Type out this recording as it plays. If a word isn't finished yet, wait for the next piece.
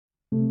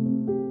Dare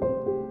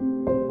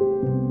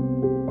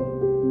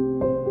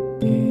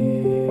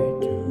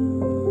to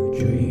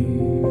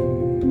dream.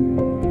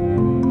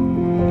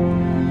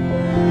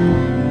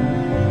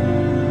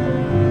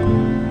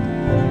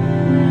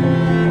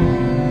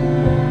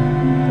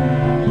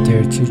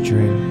 Dare to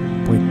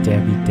dream with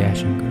Debbi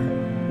Dachinger.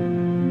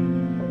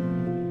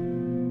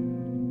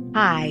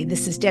 Hi,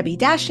 this is Debbi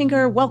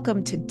Dachinger.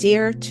 Welcome to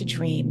Dare to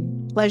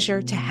Dream.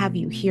 Pleasure to have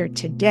you here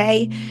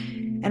today.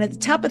 And at the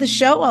top of the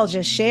show, I'll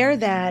just share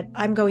that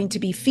I'm going to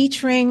be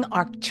featuring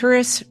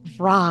Arcturus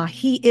Ra.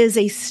 He is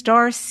a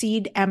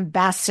Starseed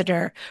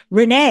ambassador.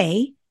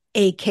 René,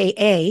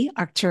 a.k.a.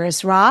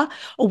 Arcturus Ra,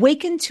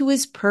 awakened to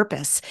his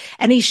purpose,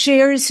 and he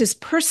shares his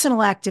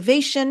personal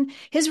activation,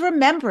 his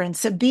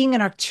remembrance of being an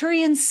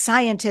Arcturian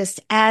scientist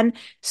and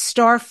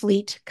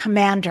Starfleet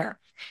commander.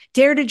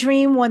 Dare to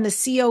Dream won the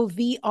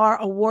COVR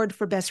Award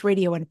for Best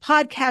Radio and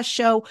Podcast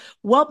Show.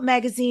 Whelp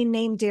Magazine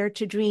named Dare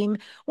to Dream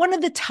one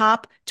of the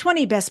top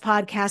 20 best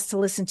podcasts to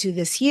listen to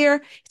this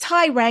year. It's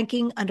high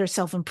ranking under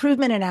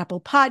self-improvement in Apple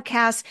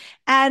Podcasts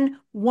and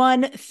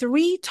won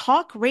 3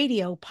 Talk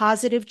Radio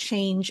Positive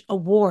Change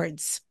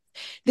Awards.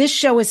 This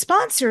show is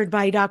sponsored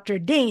by Dr.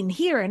 Dane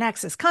here in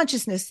Access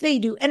Consciousness. They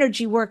do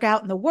energy work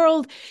out in the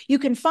world. You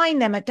can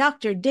find them at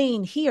Dr.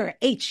 Dane here,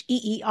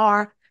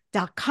 HEER.com.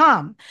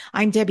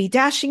 I'm Debbi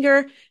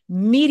Dachinger,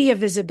 media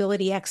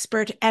visibility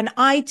expert, and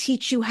I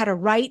teach you how to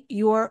write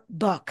your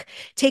book.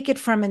 Take it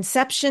from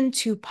inception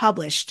to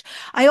published.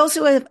 I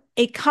also have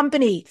a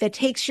company that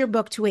takes your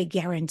book to a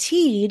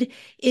guaranteed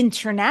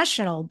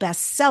international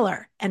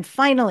bestseller. And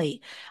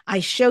finally,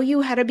 I show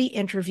you how to be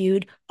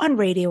interviewed on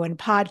radio and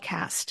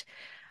podcast.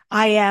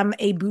 I am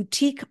a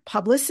boutique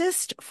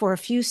publicist for a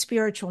few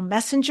spiritual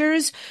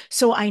messengers,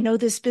 so I know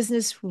this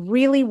business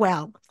really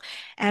well.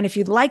 And if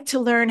you'd like to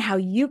learn how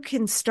you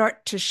can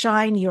start to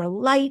shine your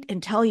light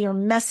and tell your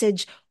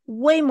message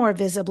way more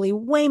visibly,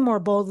 way more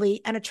boldly,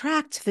 and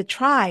attract the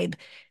tribe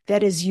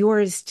that is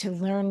yours to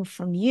learn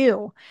from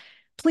you,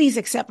 please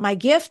accept my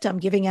gift. I'm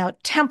giving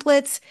out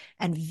templates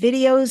and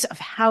videos of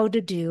how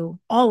to do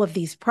all of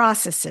these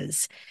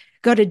processes.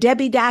 Go to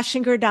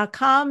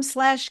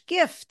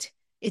DebbiDachinger.com/gift.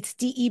 It's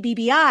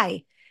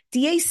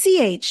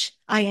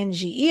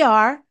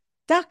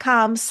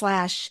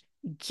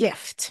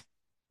DebbiDachinger.com/gift.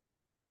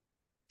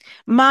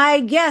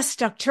 My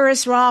guest,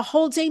 Arcturus Ra,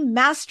 holds a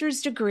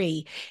master's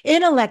degree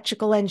in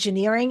electrical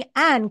engineering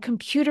and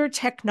computer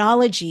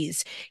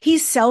technologies.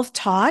 He's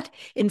self-taught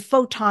in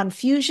photon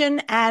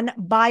fusion and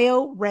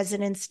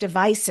bioresonance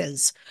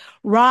devices.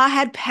 Ra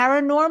had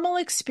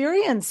paranormal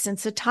experience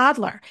since a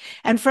toddler,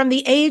 and from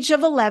the age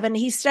of 11,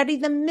 he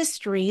studied the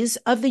mysteries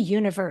of the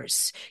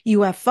universe: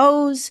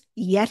 UFOs,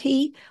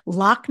 Yeti,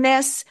 Loch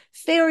Ness,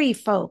 fairy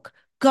folk,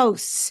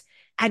 ghosts,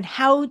 and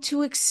how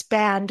to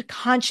expand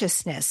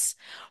consciousness.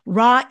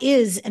 Ra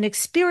is an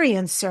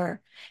experiencer,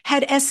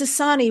 had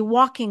Essassani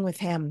walking with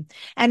him,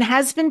 and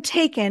has been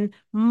taken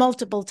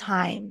multiple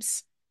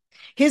times.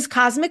 His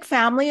cosmic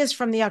family is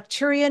from the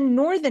Arcturian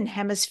Northern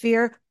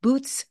Hemisphere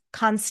Boots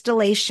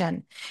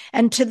constellation.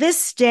 And to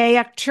this day,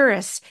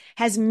 Arcturus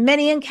has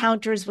many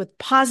encounters with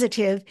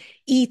positive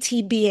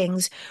ET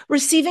beings,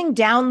 receiving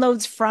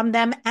downloads from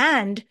them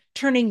and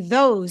turning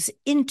those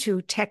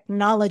into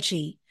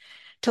technology.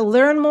 To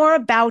learn more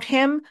about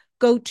him,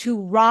 go to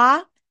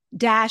ra-key.com.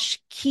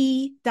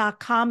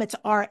 It's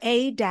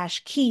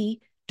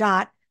ra-key.com.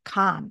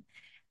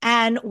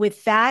 And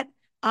with that,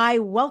 I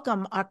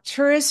welcome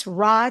Arcturus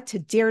Ra to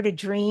Dare to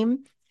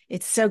Dream.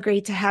 It's so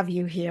great to have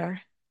you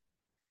here.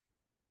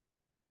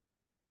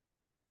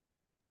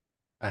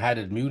 I had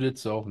it muted,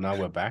 so now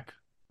we're back.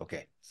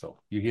 Okay, so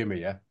you hear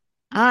me, yeah?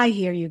 I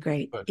hear you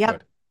great. Good, Yep.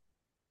 good.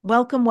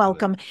 Welcome,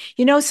 welcome.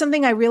 You know,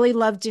 something I really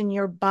loved in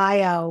your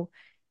bio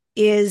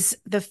is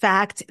the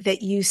fact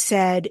that you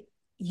said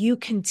you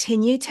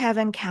continue to have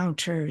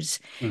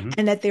encounters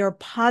and that they are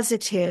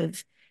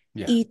positive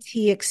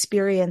ET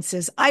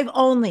experiences. I've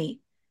only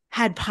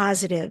had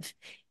positive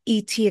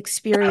ET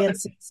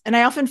experiences. And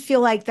I often feel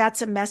like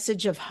that's a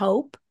message of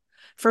hope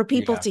for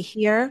people to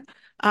hear,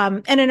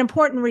 and an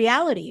important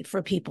reality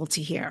for people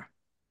to hear.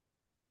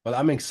 Well,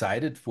 I'm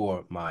excited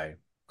for my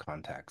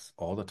contacts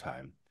all the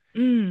time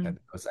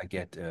because I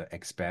get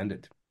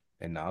expanded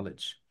in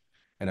knowledge.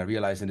 And I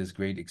realize in this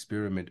great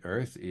experiment,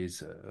 Earth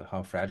is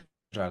how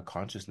fragile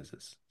consciousness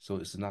is. So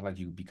it's not like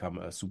you become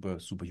a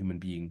superhuman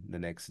being the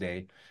next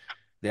day.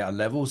 There are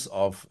levels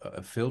of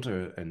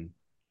filter and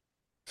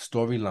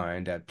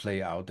storyline that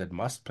play out, that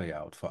must play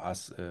out for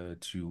us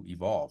to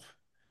evolve.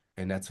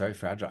 And that's very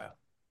fragile.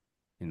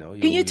 You know,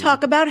 Can you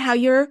talk about how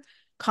your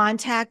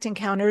contact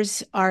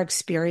encounters are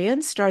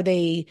experienced? Are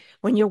they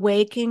when you're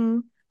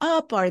waking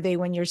up? Are they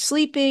when you're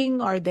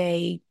sleeping? How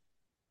do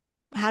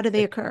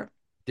they occur?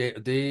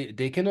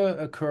 They can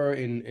occur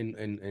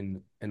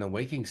in a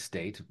waking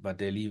state, but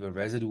they leave a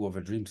residue of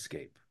a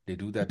dreamscape. They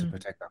do that to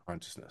protect our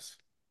consciousness.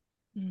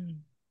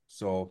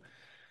 So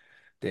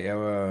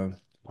there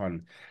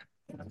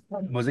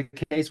was a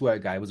case where a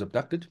guy was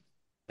abducted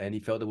and he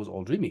felt it was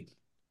all dreamy.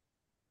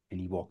 And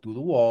he walked through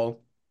the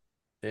wall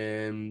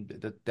and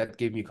that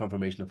gave me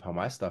confirmation of how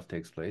my stuff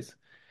takes place.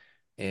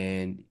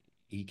 And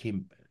he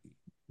came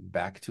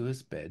back to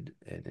his bed,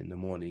 and in the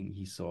morning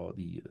he saw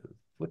the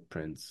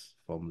footprints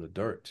from the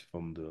dirt,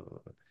 from the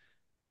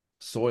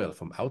soil,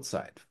 from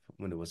outside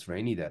when it was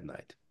rainy that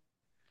night,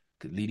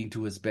 leading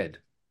to his bed.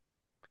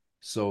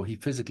 So he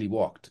physically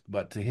walked,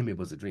 but to him it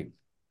was a dream.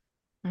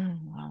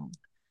 Wow.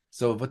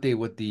 So what the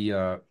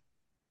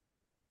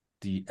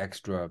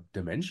extra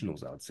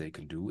dimensionals, I would say,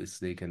 can do is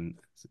they can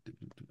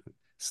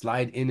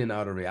slide in and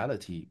out of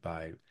reality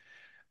by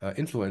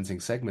influencing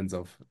segments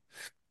of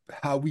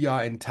how we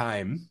are in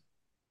time,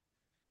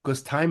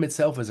 because time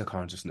itself is a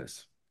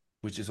consciousness,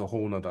 which is a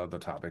whole nother other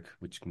topic,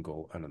 which can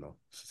go, I don't know,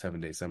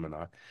 7 day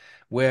seminar,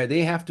 where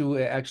they have to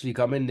actually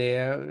come in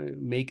there,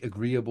 make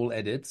agreeable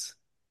edits,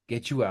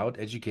 get you out,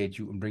 educate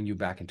you, and bring you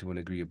back into an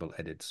agreeable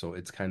edit. So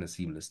it's kind of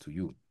seamless to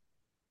you.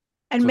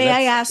 And So may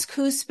I that's ask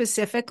who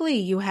specifically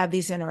you have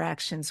these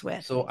interactions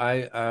with? so I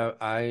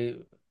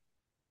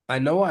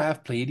know I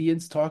have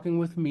Pleiadians talking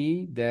with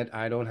me that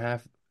I don't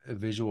have a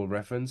visual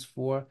reference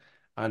for.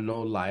 I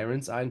know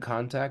Lyrans are in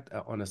contact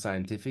on a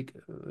scientific,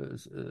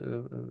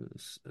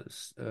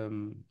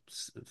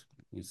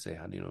 you say,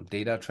 how do you know,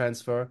 data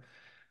transfer.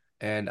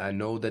 And I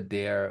know that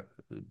they're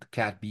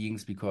cat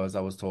beings because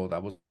I was told I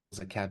was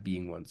a cat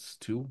being once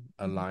too,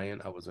 a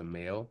lion. I was a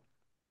male.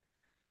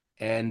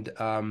 And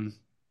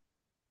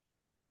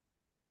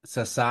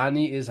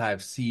Sasani is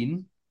I've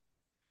seen.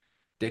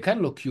 They kind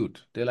of look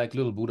cute. They're like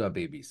little Buddha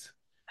babies.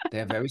 They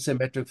have very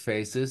symmetric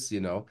faces, you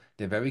know.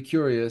 They're very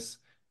curious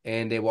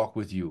and they walk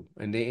with you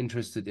and they're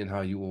interested in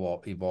how you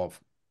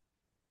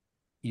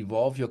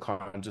evolve your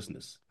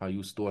consciousness, how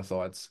you store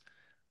thoughts,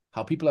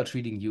 how people are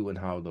treating you and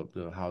how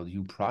how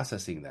you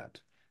processing that.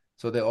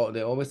 So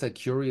they're always like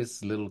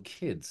curious little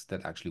kids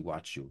that actually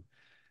watch you.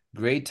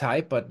 Great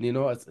type, but I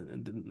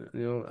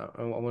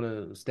want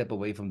to step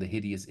away from the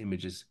hideous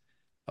images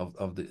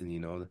of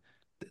the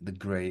the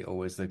gray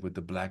always like with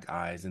the black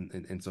eyes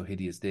and so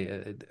hideous.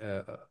 They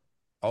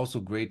also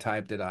gray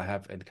type that I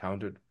have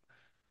encountered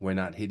were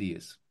not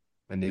hideous,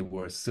 and they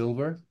were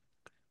silver,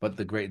 but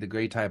the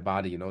gray type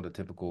body, the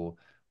typical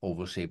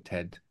oval shaped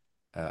head,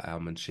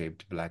 almond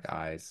shaped black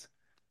eyes.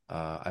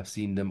 I've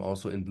seen them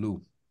also in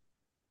blue,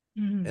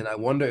 Mm, and I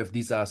wonder if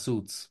these are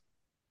suits.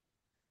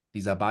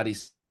 These are body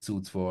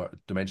suits for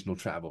dimensional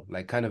travel,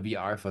 like kind of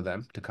VR for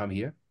them to come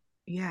here.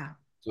 yeah.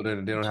 So they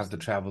don't have to Interesting.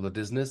 travel the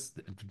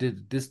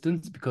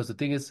distance. Because the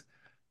thing is,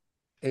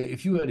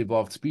 if you are an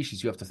evolved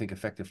species, you have to think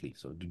effectively.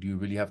 So do you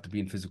really have to be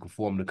in physical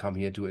form to come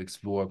here to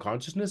explore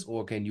consciousness,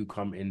 or can you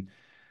come in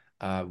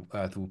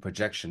through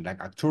projection? Like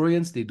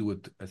Arcturians, they do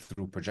it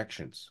through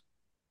projections.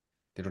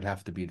 They don't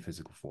have to be in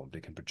physical form.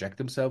 They can project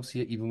themselves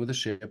here, even with a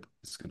ship.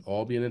 This can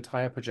all be an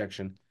entire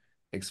projection.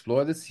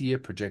 Explore this here,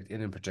 project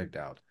in and project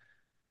out.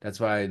 That's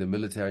why the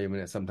military, I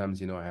mean,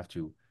 sometimes, I have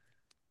to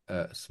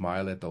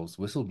smile at those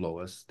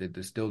whistleblowers.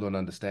 They still don't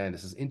understand.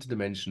 This is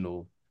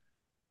interdimensional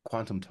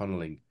quantum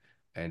tunneling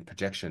and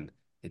projection.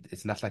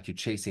 It's not like you're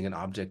chasing an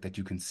object that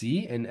you can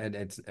see, and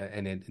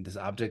this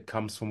object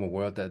comes from a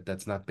world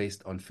that's not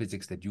based on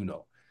physics that you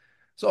know.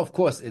 So of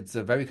course, it's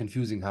very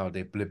confusing how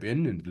they blip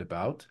in and blip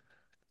out.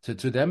 So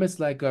to them, it's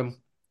like a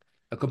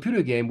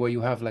computer game where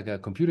you have like a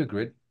computer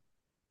grid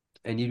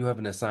and you have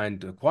an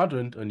assigned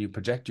quadrant and you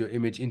project your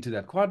image into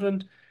that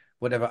quadrant,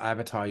 whatever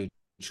avatar you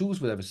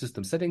choose, whatever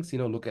system settings,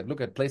 look at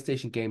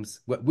PlayStation games.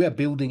 We're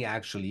building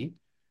actually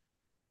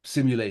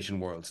simulation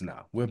worlds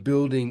now. We're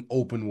building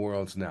open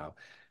worlds now.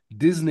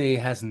 Disney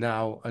has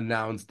now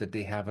announced that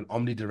they have an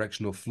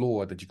omnidirectional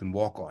floor that you can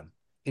walk on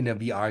in a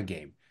VR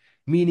game,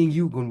 meaning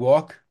you can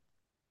walk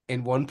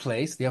in one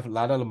place. They have a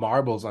lot of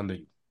marbles under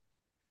you.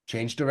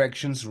 Change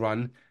directions,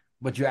 run,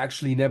 but you're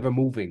actually never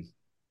moving.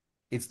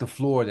 It's the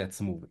floor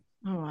that's moving.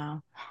 Oh,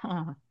 wow.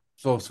 Huh.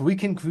 So we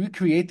can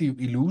recreate the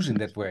illusion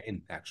that we're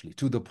in, actually,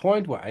 to the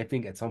point where I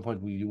think at some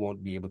point we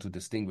won't be able to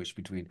distinguish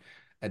between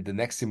the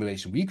next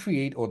simulation we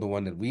create or the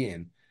one that we're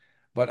in.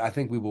 But I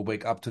think we will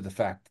wake up to the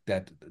fact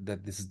that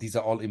these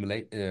are all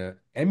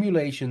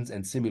emulations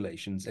and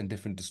simulations and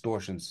different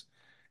distortions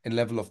and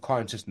level of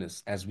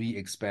consciousness as we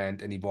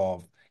expand and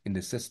evolve in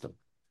the system.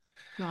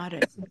 Got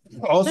it.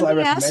 Let Also, I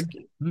me ask. recommend,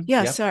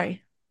 Yeah, yeah.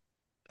 sorry.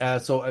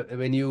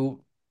 When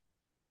you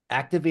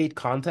activate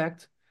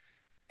contact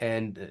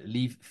and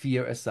leave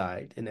fear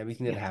aside and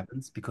everything that Yeah,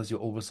 happens because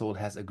your oversoul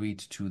has agreed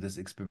to this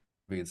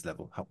experience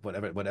level,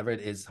 whatever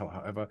it is,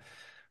 however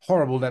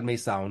horrible that may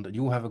sound,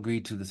 you have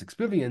agreed to this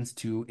experience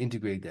to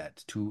integrate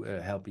that to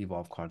help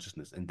evolve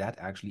consciousness, and that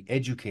actually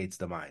educates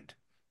the mind.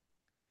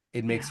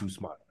 It makes yeah, you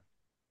smarter.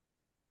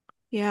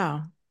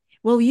 yeah.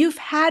 Well, you've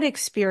had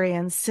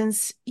experience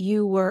since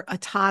you were a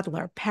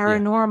toddler, Yeah,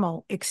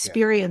 paranormal yeah.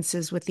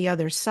 experiences with the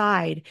other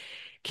side.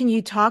 Can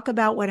you talk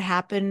about what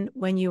happened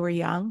when you were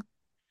young?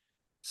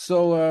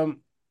 So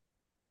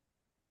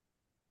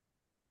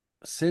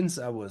since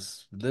I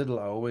was little,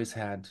 I always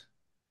had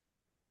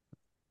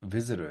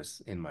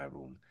visitors in my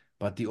room.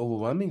 But the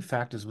overwhelming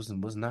factors was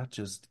not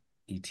just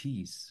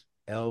ETs,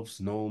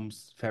 elves,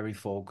 gnomes, fairy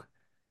folk,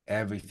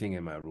 everything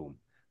in my room.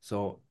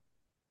 So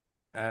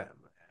uh,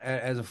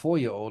 as a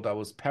 4-year-old, I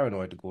was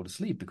paranoid to go to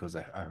sleep because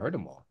I heard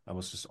them all. I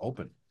was just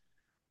open.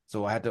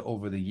 So I had to,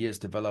 over the years,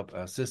 develop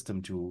a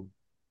system to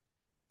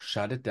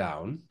shut it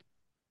down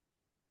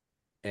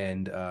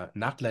and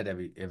not let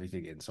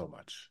everything in so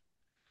much.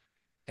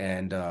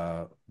 And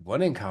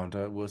one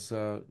encounter was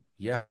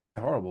yeah,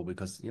 horrible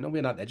because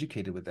we're not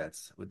educated with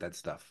that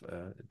stuff.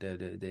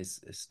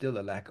 There's still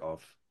a lack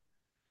of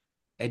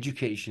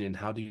education in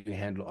how do you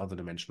handle other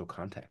dimensional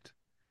contact,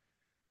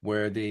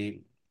 where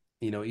they,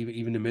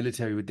 even the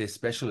military with their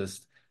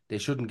specialists, they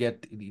shouldn't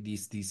get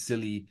these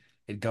silly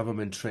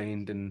government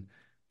trained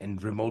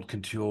and remote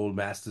control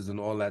masters and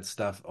all that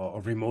stuff,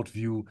 or remote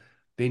view.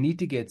 They need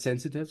to get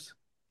sensitives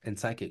and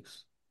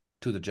psychics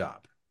to the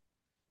job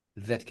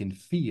that can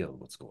feel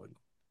what's going on.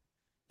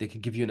 They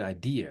can give you an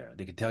idea.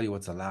 They can tell you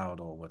what's allowed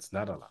or what's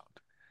not allowed.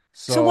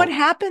 So what So,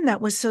 happened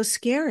that was so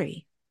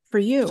scary for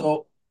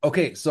you?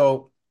 okay,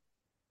 so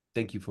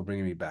thank you for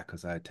bringing me back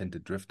because I tend to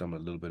drift. I'm a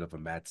little bit of a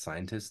mad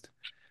scientist.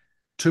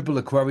 Triple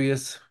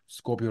Aquarius,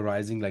 Scorpio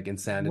rising, like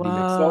insanity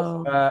mix. So,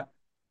 Whoa. well,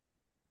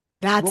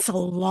 That's a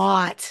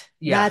lot.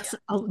 yeah,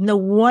 No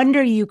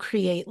wonder you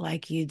create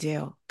like you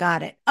do.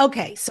 Got it.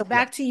 Okay, so yeah.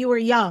 back to you were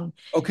young.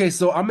 Okay,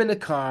 so I'm in a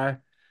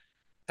car.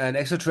 An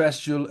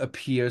extraterrestrial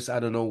appears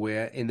out of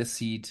nowhere in the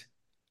seat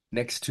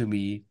next to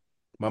me.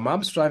 My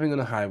mom's driving on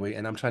the highway,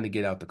 and I'm trying to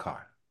get out the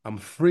car. I'm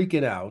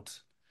freaking out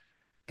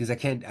because I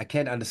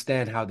can't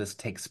understand how this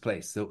takes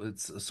place. So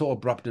it's so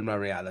abrupt in my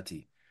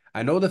reality.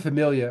 I know the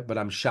familiar, but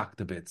I'm shocked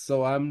a bit.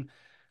 So I'm,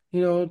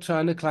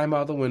 trying to climb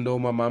out the window.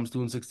 My mom's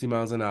doing 60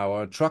 miles an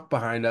hour. Truck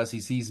behind us. He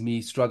sees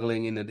me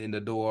struggling in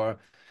the door,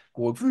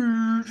 going,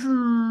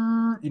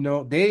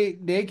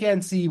 they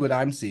can't see what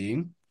I'm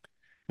seeing.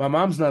 My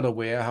mom's not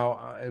aware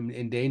how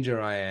in danger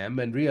I am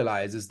and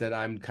realizes that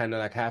I'm kind of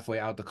like halfway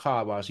out the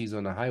car while she's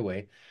on the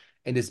highway.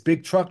 And this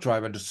big truck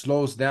driver just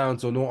slows down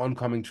so no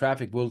oncoming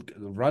traffic will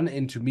run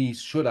into me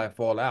should I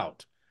fall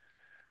out.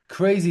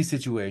 Crazy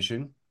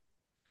situation.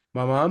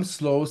 My mom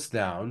slows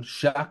down,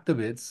 shocked a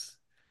bits.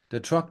 The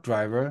truck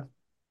driver,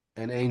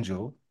 an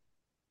angel,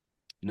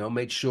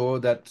 made sure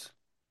that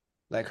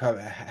like her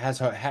has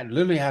her had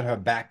literally had her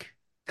back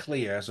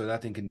clear so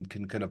nothing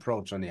can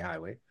approach on the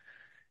highway.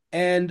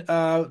 And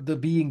the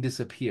being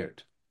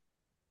disappeared.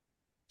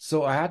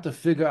 So I had to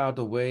figure out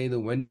a way that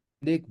when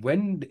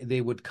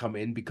they would come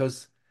in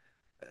because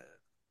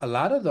a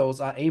lot of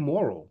those are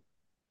amoral.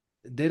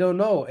 They don't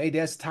know, hey,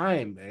 there's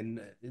time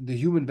and the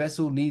human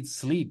vessel needs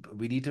sleep.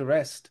 We need to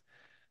rest.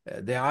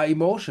 There are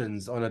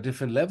emotions on a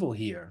different level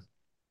here.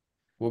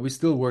 Well, we're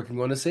still working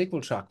on a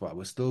sacral chakra.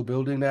 We're still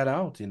building that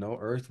out.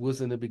 Earth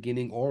was in the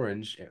beginning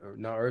orange.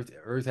 Now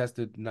Earth has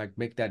to like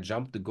make that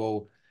jump to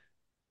go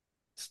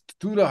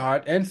through the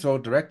heart and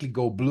throat directly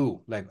go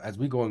blue, like as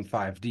we go in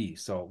 5D.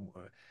 So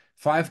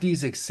 5D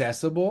is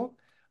accessible,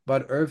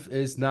 but Earth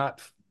is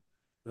not,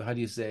 how do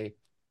you say,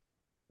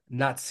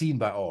 not seen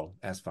by all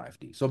as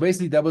 5D. So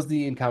basically, that was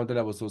the encounter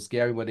that was so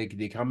scary when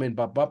they come in,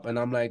 bop, bop, and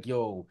I'm like,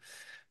 yo,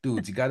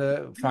 dudes, you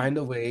gotta find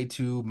a way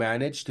to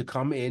manage to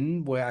come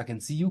in where I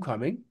can see you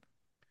coming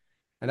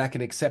and I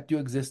can accept your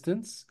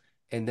existence,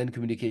 and then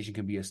communication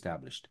can be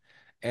established.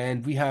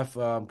 And we have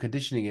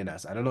conditioning in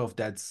us. I don't know if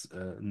that's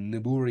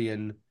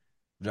Niburian,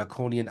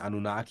 Draconian,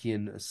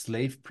 Anunnakian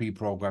slave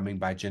pre-programming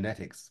by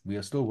genetics. We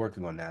are still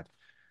working on that.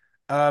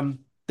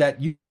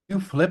 That you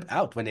flip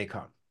out when they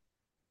come.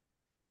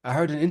 I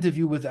heard an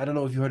interview with, I don't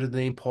know if you heard of the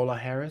name Paula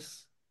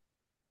Harris.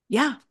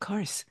 Yeah, of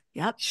course.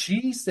 Yep.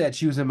 She said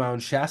she was in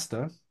Mount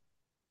Shasta,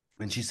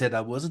 and she said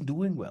I wasn't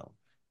doing well.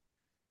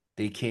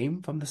 They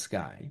came from the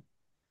sky,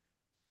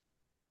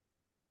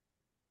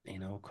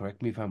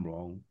 correct me if I'm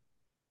wrong,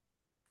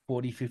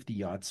 40, 50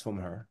 yards from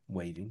her,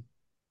 waving,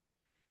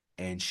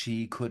 and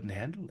she couldn't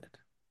handle it.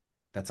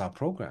 That's our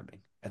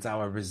programming. That's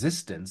our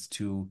resistance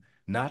to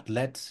not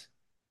let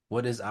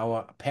what is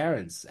our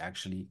parents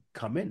actually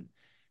come in.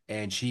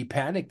 And she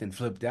panicked and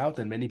flipped out.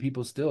 And many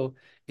people still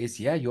is,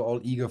 yeah, you're all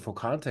eager for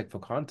contact,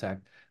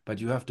 but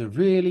you have to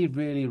really,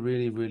 really,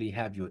 really, really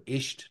have your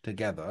isht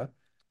together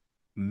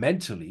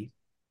mentally,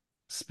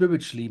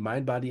 spiritually,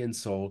 mind, body, and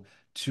soul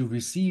to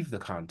receive the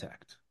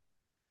contact.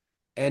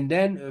 And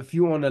then if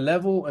you're on a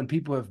level, and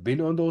people have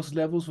been on those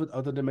levels with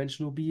other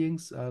dimensional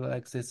beings,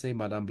 like let's say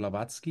Madame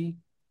Blavatsky,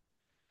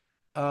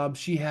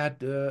 she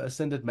had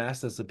ascended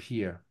masters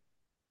appear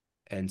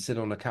and sit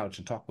on a couch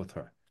and talk with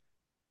her.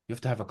 You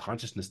have to have a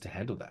consciousness to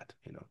handle that.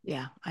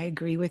 Yeah, I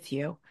agree with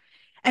you.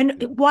 And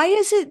You know. why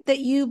is it that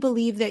you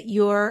believe that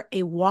you're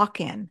a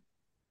walk-in?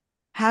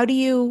 How do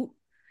you,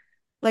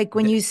 like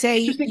when That's you an say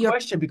interesting you're,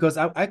 question because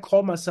I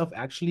call myself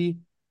actually,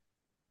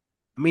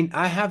 I mean,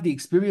 I have the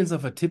experience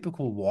of a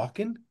typical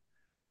walk-in,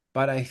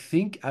 but I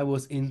think I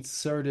was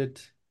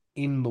inserted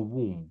in the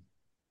womb.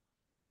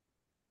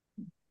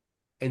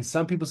 And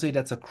some people say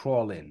that's a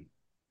crawl-in.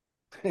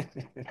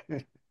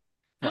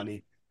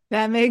 Funny.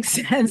 that makes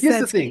sense. Here's the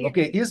That's thing. cute.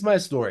 Okay, here's my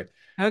story.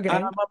 Okay.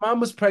 My mom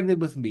was pregnant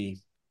with me.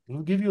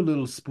 I'll give you a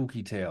little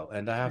spooky tale,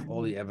 and I have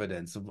all Mhm. the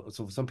evidence.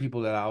 So some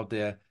people that are out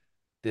there,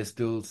 they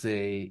still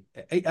say,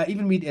 I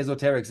even meet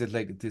esoterics that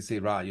like they say,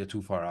 Ra, you're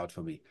too far out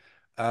for me.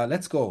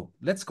 Let's go.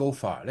 Let's go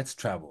far. Let's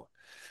travel.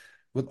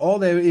 With all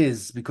there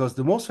is, because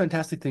the most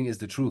fantastic thing is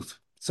the truth.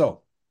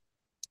 So,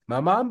 my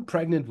mom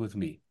pregnant with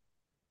me.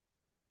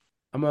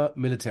 I'm a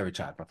military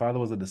child. My father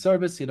was in the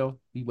service,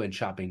 we went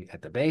shopping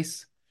at the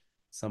base.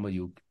 Some of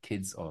you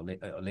kids or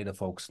later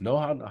folks know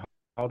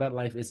how that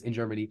life is in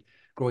Germany,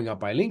 growing up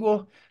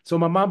bilingual. So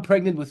my mom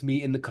pregnant with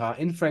me in the car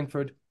in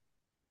Frankfurt.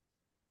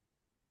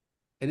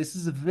 And this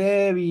is a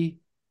very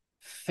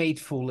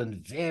fateful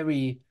and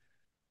very,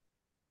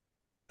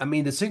 I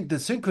mean, the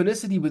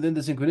synchronicity within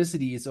the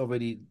synchronicity is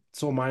already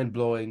so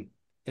mind-blowing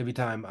every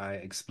time I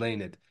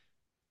explain it.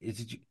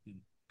 It,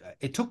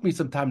 it took me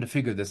some time to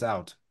figure this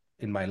out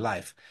in my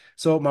life.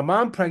 So my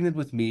mom pregnant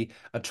with me,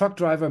 a truck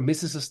driver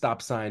misses a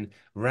stop sign,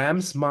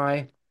 rams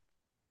my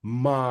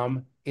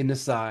mom in the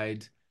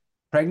side,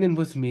 pregnant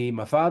with me.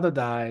 My father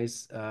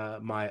dies.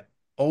 My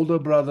older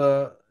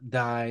brother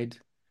died.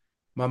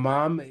 My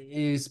mom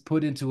is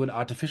put into an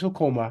artificial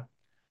coma.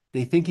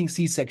 They thinking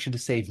C-section to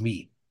save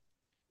me.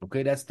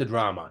 Okay, that's the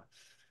drama.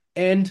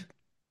 And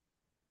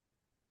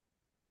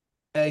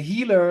a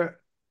healer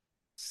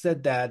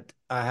said that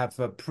I have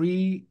a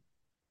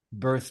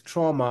pre-birth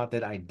trauma,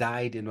 that I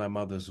died in my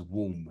mother's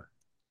womb.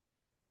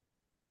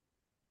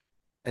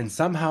 And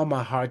somehow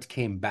my heart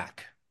came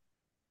back.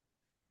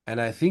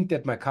 And I think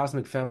that my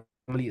cosmic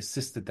family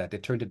assisted that. They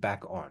turned it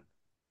back on.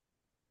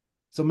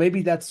 So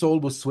maybe that soul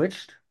was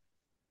switched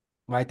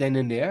right then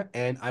and there,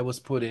 and I was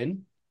put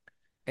in.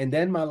 And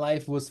then my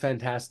life was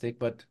fantastic,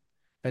 but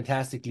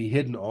fantastically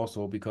hidden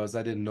also, because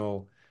I didn't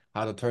know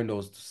how to turn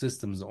those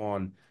systems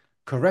on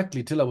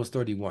correctly till I was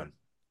 31.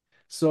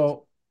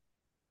 So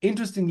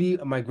interestingly,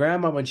 my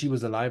grandma, when she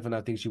was alive, and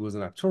I think she was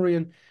an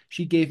Arcturian,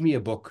 she gave me a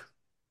book.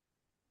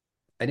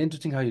 And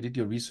interesting how you did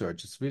your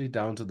research. It's really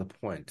down to the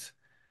point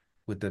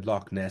with the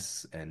Loch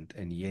Ness and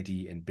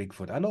Yeti and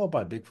Bigfoot. I know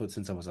about Bigfoot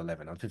since I was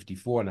 11. I'm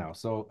 54 now.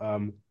 So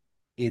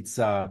it's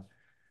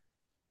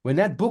when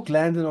that book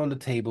landed on the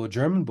table, a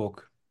German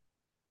book,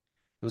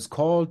 it was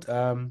called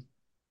Mysterien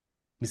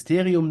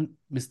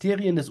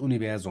des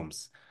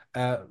Universums,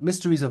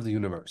 Mysteries of the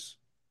Universe.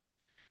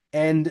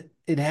 And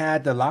it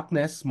had the Loch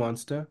Ness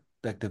monster,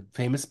 like the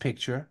famous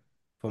picture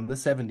from the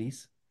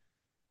 70s,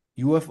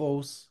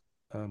 UFOs,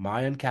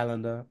 Mayan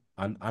calendar,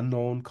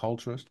 unknown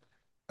cultures,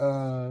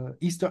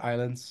 Easter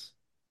Islands,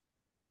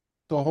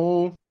 the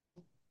whole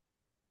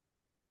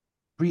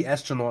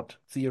pre-astronaut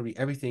theory,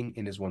 everything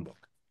in this one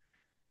book.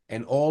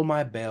 And all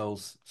my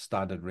bells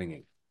started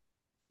ringing,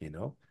 you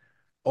know?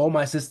 All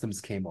my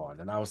systems came on,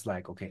 and I was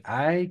like, okay,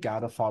 I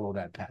gotta follow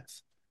that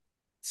path.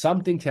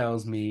 Something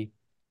tells me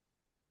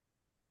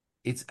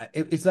it's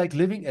like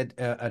living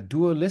a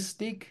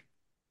dualistic,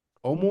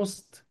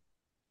 almost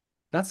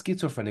not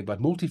schizophrenic,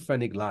 but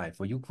multiphrenic life,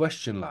 where you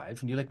question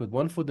life, and you're like with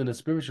one foot in the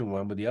spiritual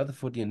realm, with the other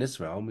foot in this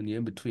realm, and you're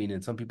in between.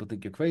 And some people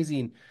think you're crazy.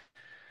 And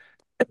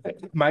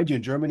mind you,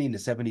 in Germany in the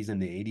 70s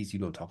and the 80s, you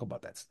don't talk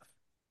about that stuff.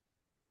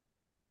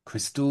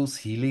 Crystals,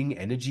 healing,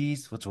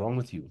 energies. What's wrong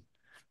with you?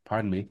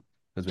 Pardon me,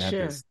 because we have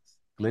Sure. this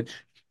glitch.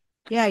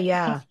 Yeah,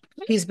 yeah.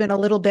 He's been a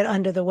little bit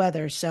under the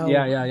weather, Yeah, so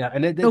yeah, yeah.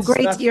 And so it's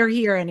great not, you're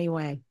here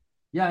anyway.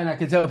 yeah, and I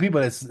can tell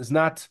people it's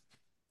not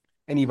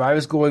any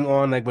virus going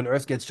on. Like when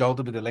Earth gets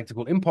jolted with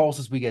electrical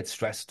impulses, we get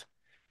stressed.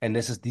 And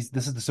this is the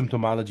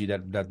symptomology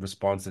that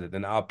responds to it.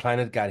 And our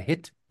planet got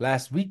hit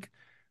last week.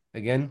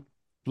 Again,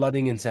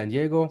 flooding in San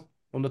Diego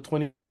on the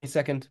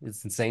 22nd.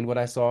 It's insane what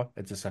I saw.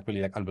 It's just like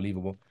really like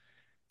unbelievable.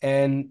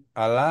 And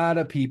a lot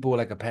of people,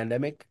 like a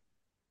pandemic,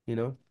 you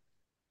know,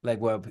 like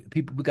where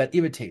people we got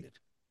irritated.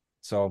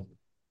 So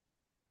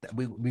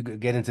we could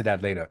get into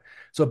that later.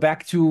 So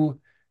back to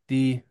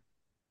the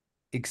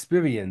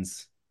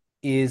experience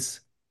is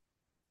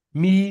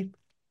me,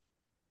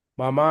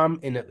 my mom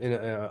in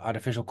a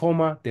artificial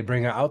coma. They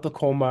bring her out the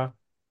coma.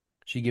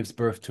 She gives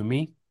birth to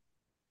me.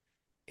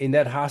 In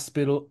that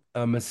hospital,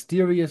 a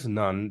mysterious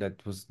nun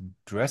that was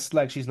dressed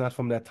like she's not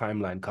from that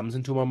timeline comes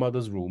into my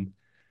mother's room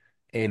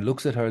and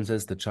looks at her and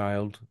says, "The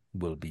child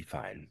will be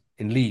fine,"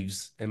 and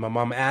leaves. And my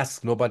mom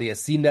asks, nobody has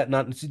seen that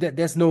nun.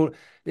 There's no,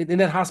 in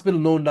that hospital,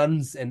 no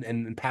nuns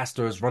and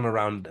pastors run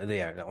around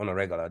there on a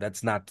regular.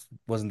 That's not,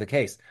 wasn't the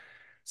case.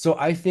 So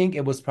I think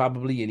it was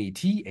probably an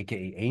ET,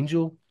 aka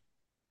angel.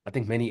 I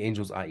think many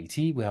angels are ET.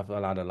 We have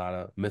a lot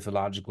of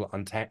mythological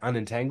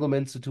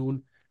unentanglements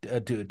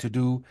to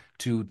do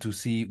to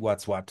see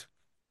what's what.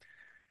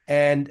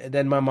 And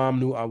then my mom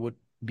knew I would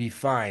be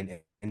fine.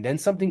 And then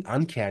something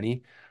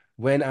uncanny,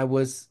 when I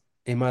was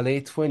in my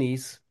late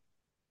 20s,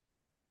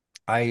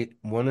 I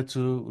wanted to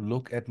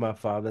look at my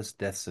father's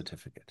death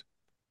certificate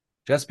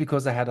just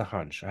because I had a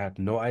hunch. I had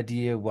no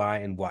idea why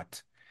and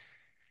what.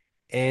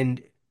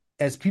 And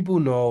as people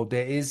know,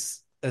 there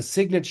is a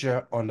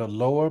signature on the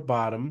lower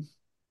bottom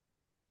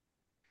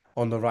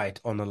on the right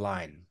on the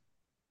line.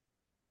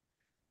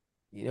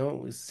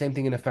 Same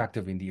thing in a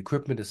factory. The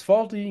equipment is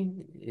faulty,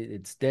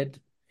 it's dead,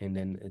 and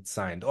then it's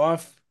signed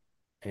off,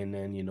 and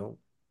then,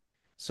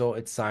 so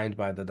it's signed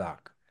by the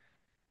doc.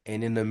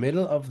 And in the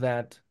middle of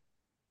that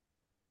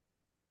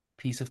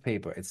piece of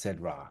paper, it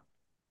said Ra.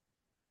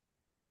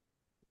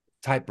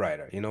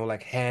 typewriter,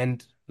 like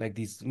hand, like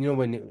these,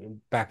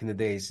 when back in the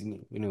days,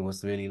 it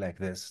was really like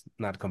this,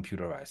 not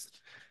computerized.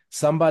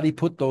 Somebody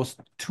put those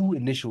two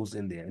initials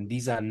in there, and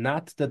these are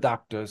not the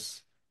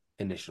doctor's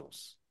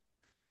initials.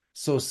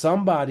 So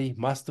somebody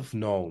must have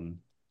known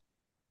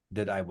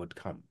that I would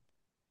come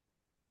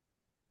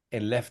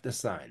and left a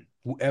sign.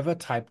 Whoever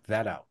typed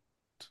that out,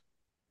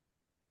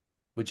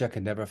 which I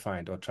can never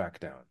find or track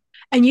down.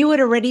 And you had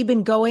already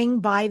been going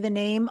by the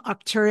name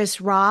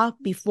Arcturus Ra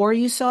before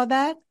you saw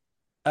that?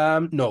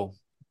 No,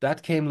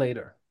 that came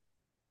later.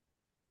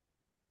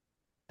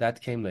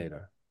 That came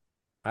later.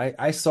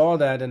 I saw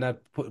that and I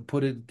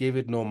gave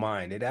it no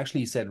mind. It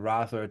actually said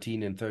Ra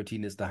 13, and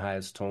 13 is the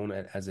highest tone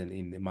as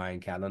in the Mayan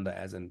calendar,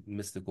 as in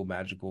mystical,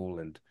 magical,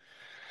 and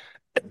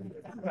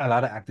a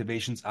lot of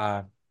activations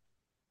are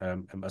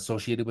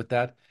associated with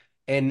that.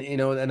 And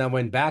and I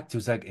went back to,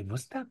 it's like,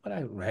 wasn't that what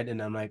I read?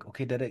 And I'm like,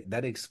 okay,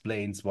 that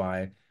explains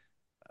why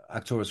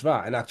Arcturus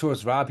Ra. And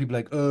Arcturus Ra, people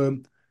like,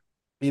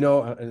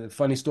 a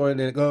funny story, and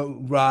they go,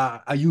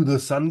 Ra, are you the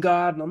sun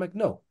god? And I'm like,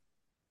 no,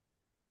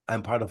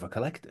 I'm part of a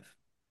collective,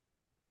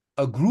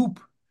 a group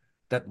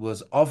that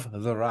was of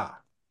the Ra.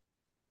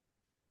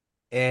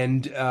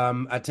 And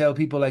I tell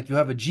people, like, you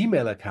have a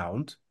Gmail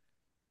account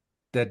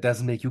that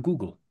doesn't make you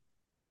Google,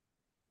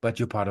 but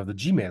you're part of the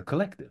Gmail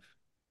collective.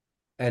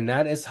 And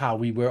that is how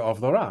we were of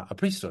the Ra, a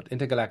priesthood.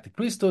 Intergalactic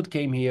priesthood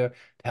came here to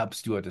help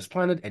steward this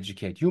planet,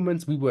 educate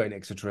humans. We were in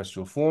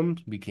extraterrestrial form.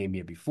 We came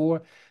here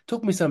before.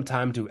 Took me some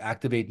time to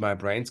activate my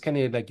brains. Kind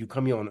of like you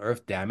come here on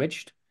Earth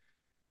damaged,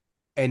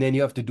 and then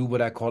you have to do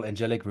what I call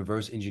angelic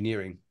reverse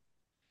engineering.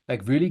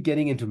 Like really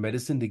getting into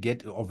medicine to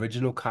get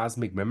original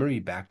cosmic memory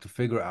back to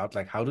figure out,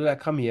 like, how did I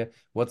come here?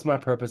 What's my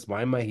purpose?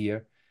 Why am I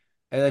here?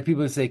 And like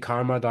people say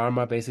karma,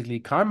 dharma, basically.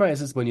 Karma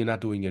is this when you're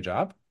not doing your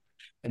job,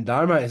 and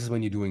dharma is this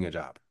when you're doing your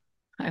job.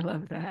 I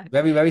love that.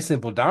 Very, very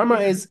simple. Dharma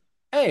Yeah. is,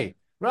 hey,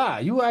 Ra,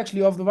 you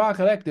actually of the Ra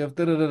Collective,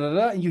 da, da, da, da,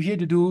 da, and you're here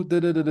to do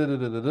da, da, da, da, da,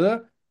 da, da, da,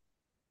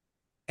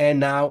 and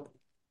now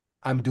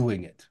I'm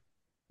doing it.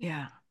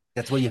 Yeah.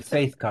 That's where your So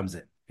faith comes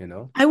in.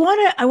 I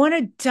want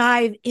to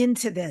dive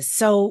into this.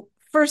 So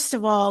first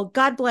of all,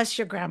 God bless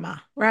your grandma,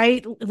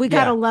 right? We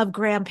got to Yeah. love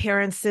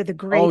grandparents. They're the Oh,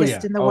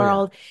 greatest yeah. in the Oh, yeah.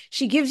 world.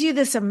 She gives you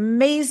this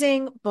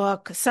amazing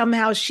book.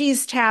 Somehow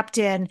she's tapped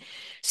in.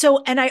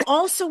 So, and I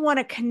also want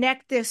to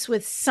connect this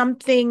with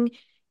something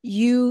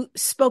you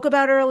spoke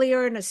about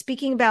earlier and are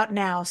speaking about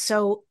now.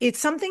 So it's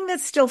something that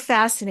still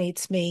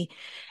fascinates me.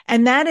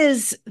 And that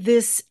is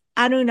this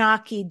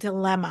Anunnaki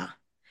dilemma.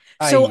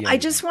 So Ay, I ay, ay.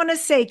 just want to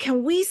say,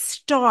 can we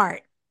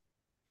start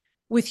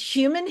with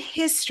human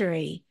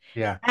history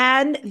Yeah.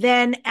 and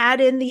then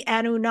add in the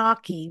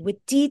Anunnaki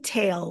with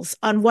details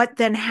on what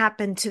then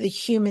happened to the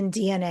human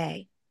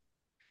DNA?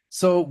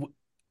 So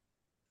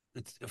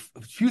it's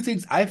a few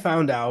things I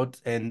found out,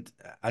 and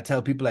I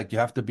tell people, like, you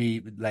have to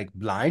be like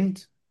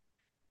blind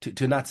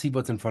to not see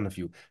what's in front of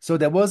you. So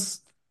there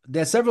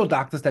are several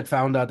doctors that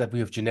found out that we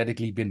have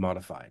genetically been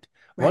modified.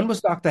 One Right.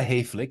 was Dr.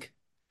 Hayflick.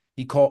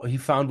 He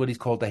found what he's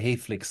called the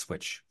Hayflick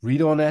switch.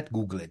 Read on that,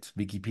 Google it,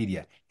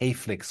 Wikipedia,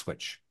 Hayflick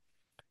switch.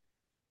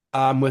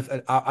 With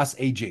us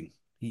aging,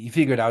 he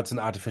figured out it's an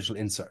artificial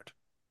insert.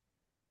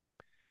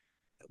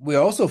 We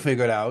also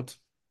figured out,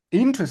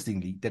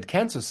 interestingly, that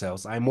cancer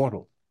cells are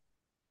immortal.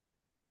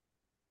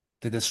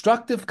 The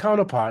destructive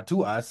counterpart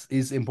to us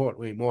is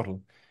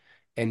immortal,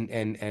 and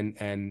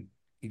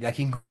that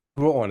can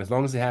grow on as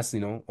long as it has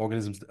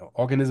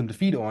organism to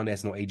feed on.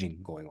 There's no aging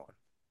going on.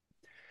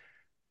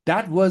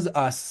 That was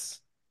us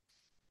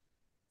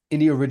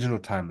in the original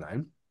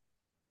timeline.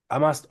 I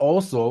must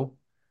also,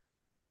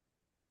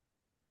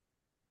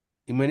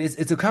 I mean,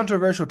 it's a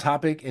controversial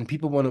topic, and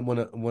people want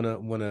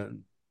to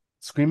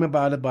scream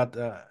about it. But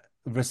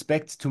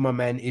respect to my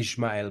man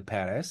Ishmael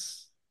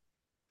Perez.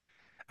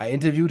 I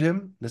interviewed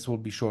him. This will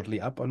be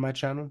shortly up on my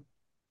channel.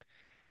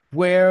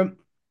 Where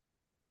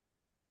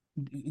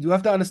you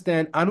have to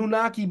understand,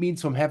 Anunnaki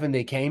means from heaven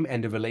they came,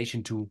 and the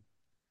relation to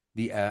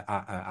the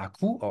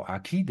Aku or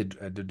Aki,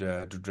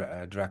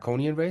 the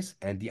draconian race,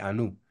 and the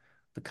Anu,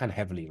 the kind of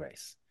heavenly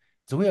race.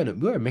 So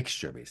we're a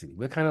mixture, basically.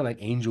 We're kind of like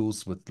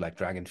angels with like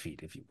dragon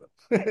feet, if you will.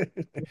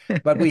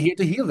 But we're here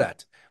to heal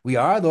that. We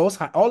are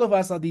all of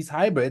us are these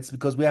hybrids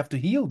because we have to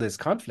heal this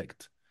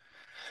conflict.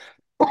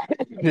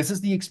 This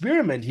is the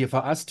experiment here for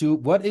us to,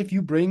 what if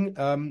you bring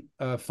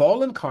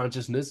fallen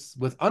consciousness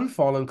with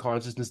unfallen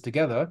consciousness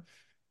together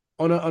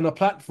on a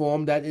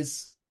platform that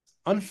is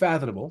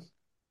unfathomable.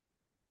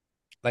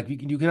 Like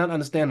you cannot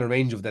understand the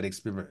range of that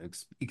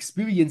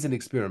experience and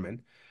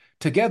experiment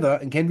together,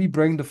 and can we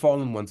bring the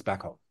fallen ones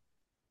back home?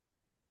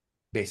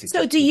 So,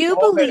 Basically, do it's you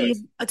all believe?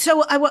 bears.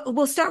 So,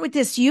 we'll start with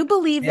this. You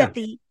believe Yeah. that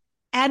the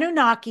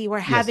Anunnaki were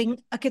Yes.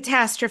 having a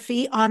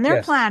catastrophe on their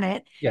Yes.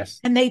 planet,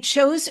 Yes. and they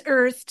chose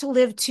Earth to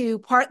live to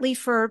partly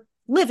for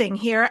living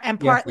here and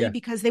Yeah. partly Yeah.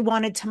 because they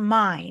wanted to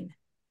mine.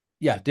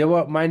 Yeah. They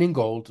were mining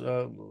gold.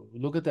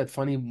 Look at that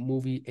funny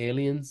movie,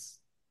 Aliens.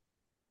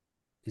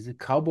 Is it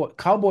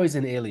Cowboys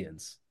and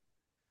Aliens?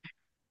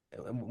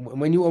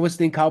 When you always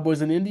think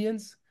cowboys and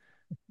Indians,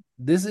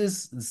 this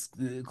is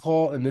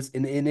called, and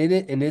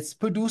it's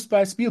produced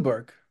by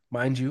Spielberg,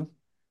 mind you.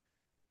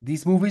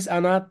 These movies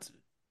are not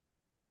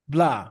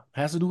blah.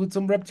 Has to do with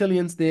some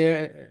reptilians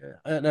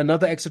there,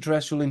 another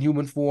extraterrestrial in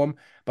human form,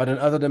 but an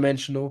other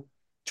dimensional,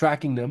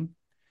 tracking them,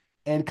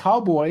 and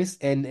cowboys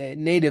and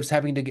natives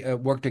having to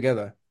work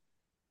together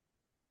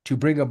to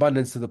bring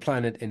abundance to the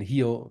planet and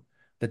heal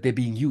that they're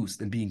being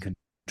used and being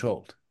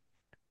controlled.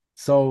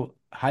 So,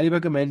 highly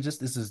recommend.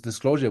 Just this is a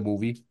disclosure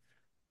movie,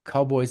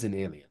 Cowboys and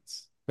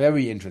Aliens.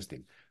 Very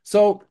interesting.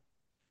 So,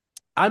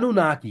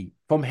 Anunnaki,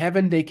 from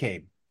heaven they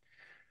came.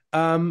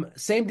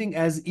 Same thing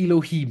as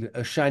Elohim,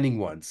 shining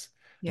ones.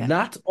 Yeah.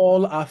 Not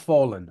all are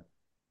fallen.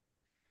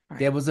 Right.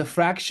 There was a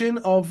fraction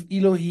of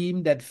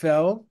Elohim that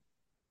fell.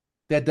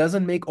 That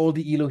doesn't make all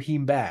the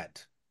Elohim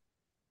bad.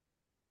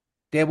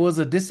 There was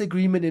a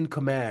disagreement in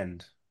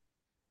command.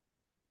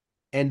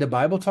 And the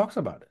Bible talks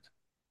about it.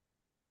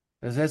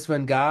 It says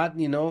when God,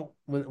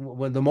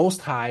 when the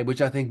Most High,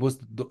 which I think was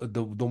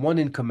the one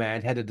in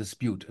command, had a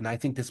dispute. And I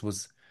think this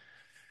was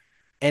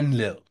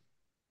Enlil.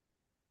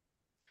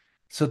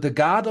 So the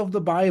God of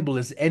the Bible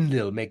is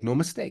Enlil, make no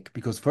mistake,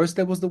 because first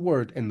there was the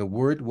Word, and the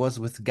Word was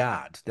with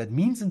God. That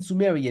means in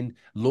Sumerian,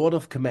 Lord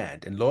of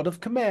Command, and Lord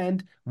of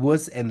Command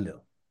was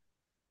Enlil.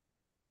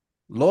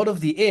 Lord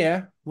of the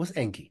Air was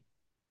Enki.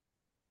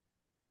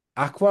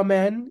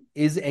 Aquaman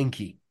is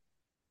Enki.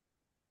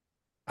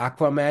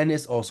 Aquaman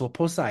is also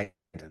Poseidon.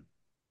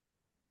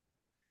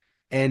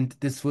 And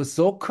this was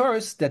so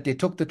cursed that they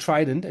took the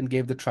trident and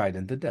gave the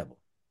trident the devil.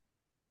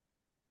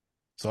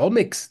 It's all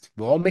mixed.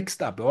 We're all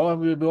mixed up. We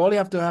all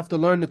have to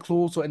learn the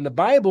clue. So in the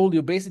Bible,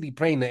 you're basically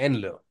praying to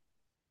Enlil,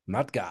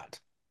 not God.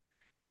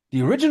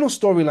 The original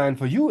storyline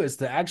for you is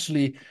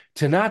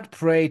to not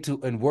pray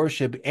to and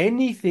worship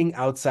anything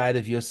outside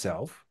of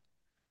yourself.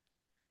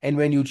 And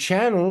when you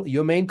channel,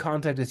 your main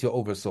contact is your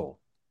oversoul.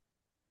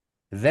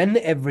 Then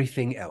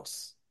everything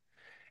else.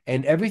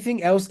 And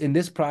everything else in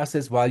this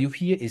process while you're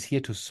here is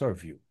here to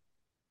serve you.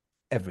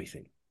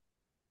 Everything.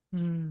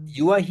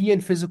 You are here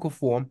in physical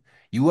form.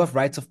 You have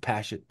rites of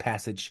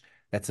passage.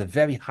 That's a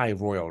very high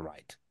royal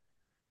right.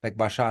 Like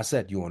Bashar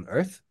said, you're on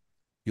earth,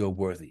 you're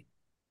worthy.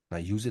 Now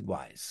use it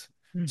wise.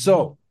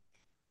 So,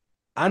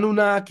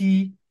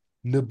 Anunnaki,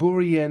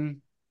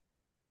 Naburian,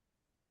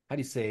 how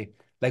do you say?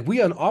 Like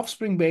we are an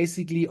offspring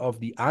basically of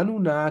the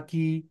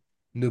Anunnaki,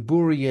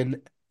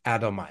 Naburian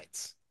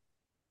Adamites.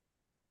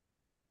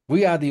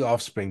 We are the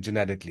offspring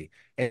genetically,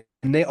 and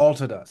they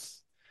altered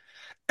us.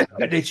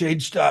 They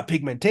changed our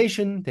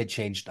pigmentation, they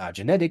changed our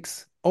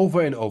genetics over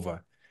and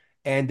over.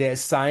 And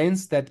there's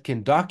science that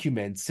can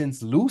document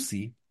since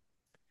Lucy,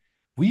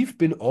 we've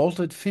been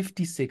altered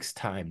 56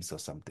 times or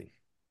something.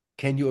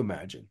 Can you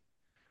imagine?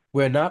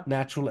 We're not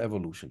natural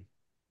evolution.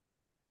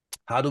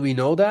 How do we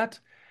know that?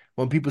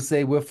 When people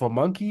say we're from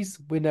monkeys,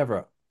 we've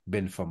never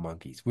been from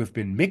monkeys. We've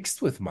been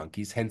mixed with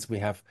monkeys, hence we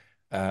have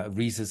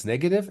rhesus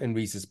negative and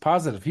rhesus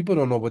positive. People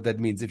don't know what that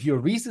means. If you're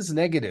rhesus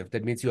negative,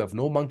 that means you have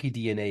no monkey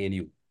DNA in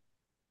you.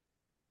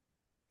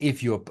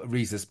 If you're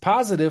rhesus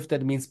positive,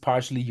 that means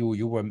partially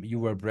you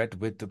were bred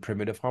with the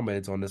primitive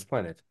hominids on this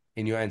planet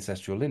in your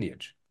ancestral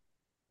lineage.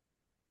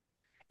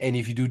 And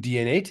if you do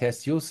DNA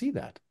tests, you'll see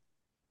that.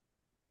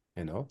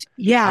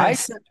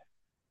 Yes.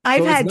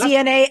 I've had not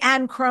DNA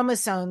and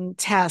chromosome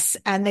tests,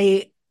 and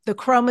the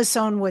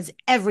chromosome was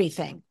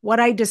everything. What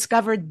I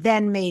discovered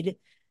then made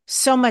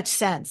so much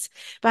sense.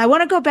 But I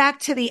want to go back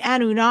to the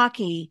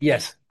Anunnaki.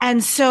 Yes.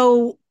 And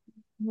so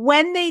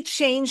when they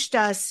changed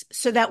us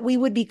so that we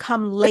would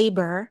become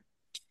labor.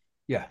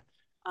 Yeah.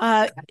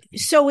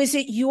 So is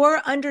it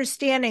your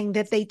understanding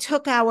that they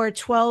took our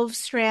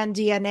 12-strand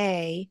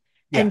DNA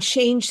and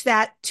changed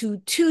that to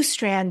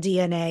 2-strand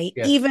DNA,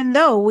 even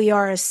though we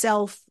are a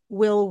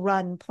self-will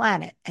run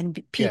planet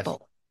and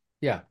people?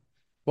 Yeah.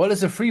 Well,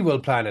 it's a free will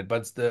planet,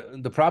 but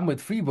the problem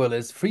with free will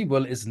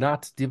is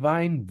not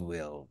divine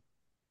will.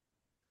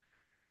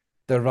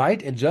 The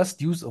right and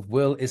just use of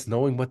will is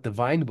knowing what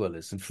divine will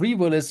is. And free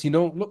will is,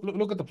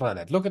 look at the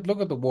planet. Look at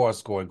the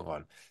wars going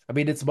on. I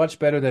mean, it's much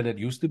better than it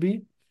used to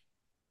be.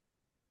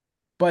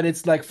 But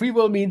it's like free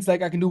will means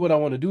like I can do what I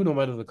want to do no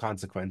matter the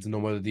consequence, no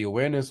matter the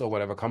awareness or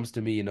whatever comes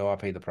to me, I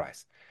pay the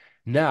price.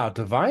 Now,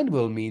 divine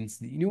will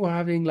means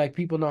having like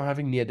people now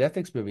having near-death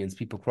experience,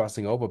 people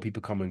crossing over,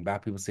 people coming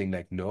back, people saying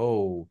like,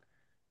 no,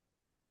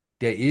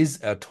 there is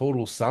a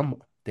total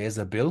sum. There's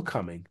a bill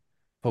coming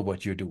for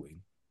what you're doing.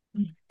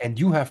 And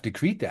you have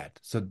decreed that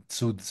so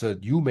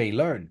you may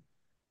learn.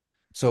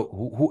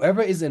 So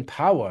whoever is in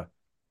power,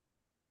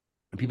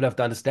 and people have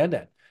to understand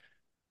that,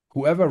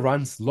 whoever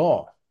runs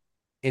law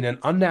in an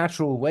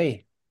unnatural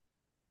way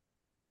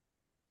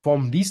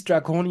from these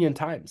draconian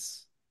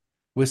times,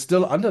 we're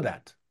still under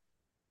that,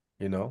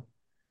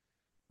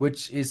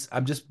 which is,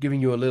 I'm just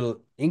giving you a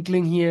little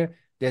inkling here.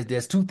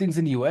 There's two things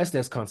in the US.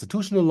 There's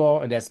constitutional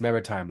law and there's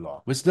maritime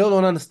law. We still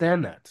don't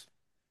understand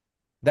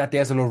that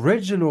there's an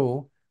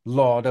original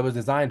law that was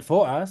designed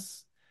for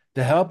us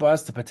to help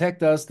us, to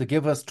protect us, to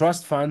give us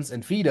trust funds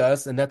and feed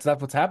us, and that's not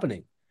what's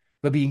happening.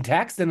 We're being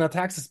taxed and our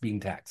taxes being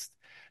taxed.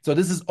 So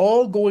this is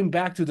all going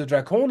back to the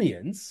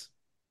draconians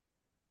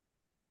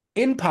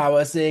in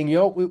power saying,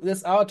 yo, this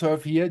is our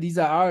turf here, these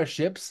are our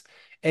ships,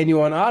 and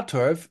you're on our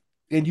turf,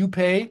 and you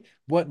pay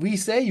what we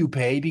say you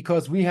pay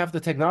because we have the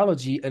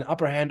technology and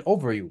upper hand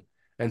over you.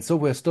 And so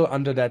we're still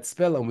under that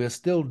spell, and we're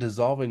still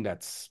dissolving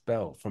that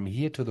spell from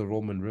here to the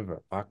Roman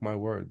River. Mark my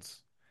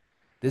words.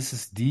 This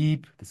is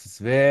deep. This is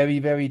very,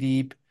 very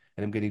deep.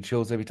 And I'm getting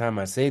chills every time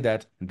I say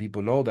that, and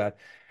people know that.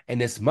 And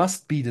this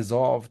must be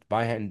dissolved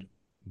by hand,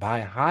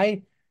 by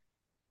high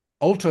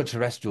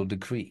ultra-terrestrial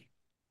decree.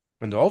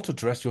 And the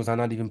ultra-terrestrials are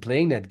not even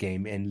playing that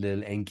game and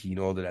Lil Enki and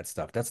all of that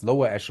stuff. That's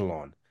lower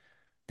echelon.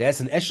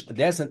 There's an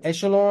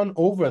echelon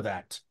over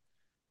that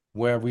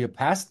where we are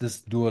past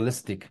this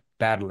dualistic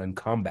battle and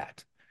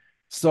combat.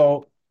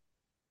 So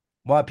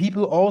while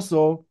people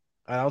also,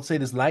 and I'll say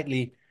this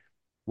lightly,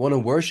 want to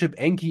worship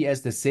Enki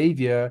as the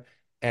savior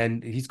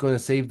and he's going to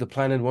save the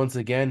planet once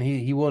again,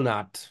 he will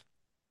not.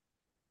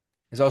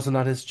 It's also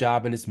not his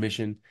job and his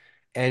mission.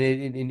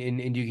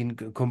 And you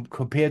can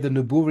compare the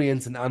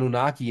Nuburians and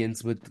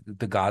Anunnakians with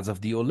the gods of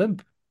the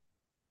Olymp.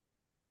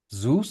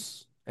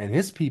 Zeus and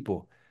his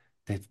people,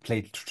 they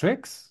played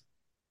tricks.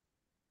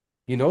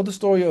 You know the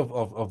story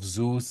of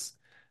Zeus,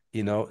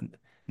 you know,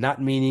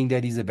 not meaning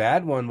that he's a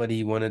bad one, but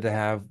he wanted to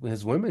have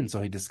his women,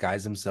 so he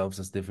disguised himself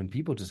as different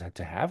people, just had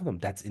to have them.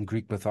 That's in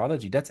Greek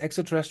mythology. That's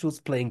extraterrestrials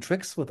playing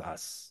tricks with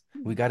us.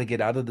 We got to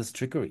get out of this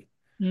trickery.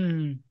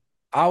 Mm.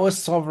 Our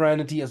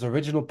sovereignty as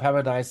original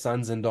paradise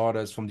sons and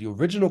daughters from the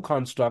original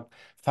construct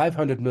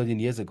 500 million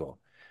years ago.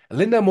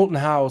 Linda Moulton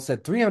Howe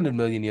said 300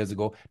 million years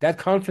ago. That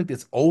conflict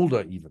is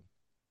older even.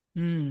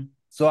 Mm.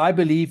 So I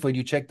believe when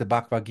you check the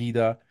Bhagavad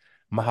Gita,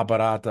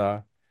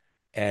 Mahabharata,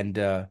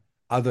 and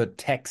other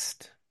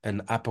text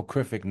and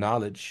apocryphic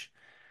knowledge,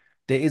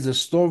 there is a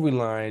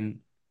storyline.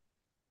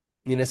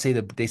 You know,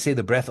 they say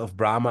the breath of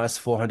Brahma is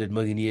 400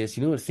 million years.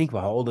 You know, think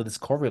about how all of this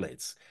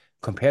correlates.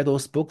 Compare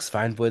those books,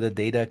 find where the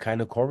data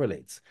kind of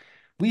correlates.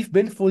 We've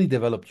been fully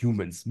developed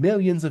humans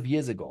millions of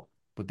years ago,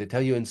 but they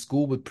tell you in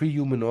school with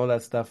pre-human all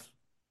that stuff,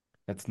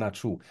 that's not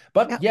true.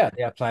 But Yeah. yeah,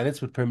 there are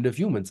planets with primitive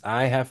humans.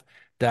 I have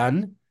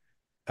done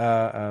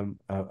an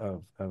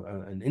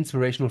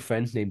inspirational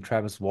friend named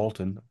Travis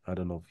Walton. I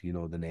don't know if you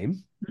know the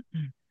name.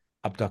 Mm.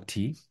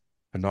 Abductee,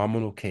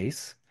 phenomenal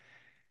case.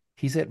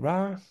 He said,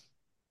 Ra,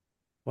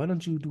 why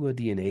don't you do a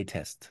DNA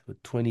test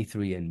with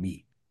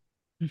 23andMe?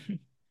 Mhm.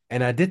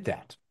 And I did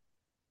that.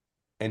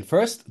 And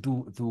first,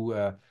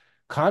 through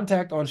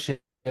contact on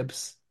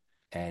ships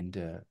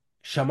and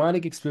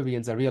shamanic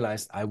experience, I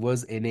realized I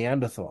was a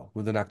Neanderthal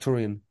with an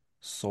Arcturian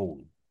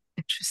soul.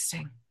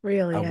 Interesting.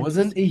 I Really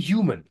wasn't a interesting.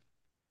 human,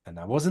 and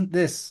I wasn't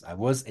this. I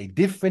was a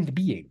different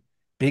being,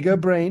 bigger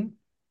Mm. brain,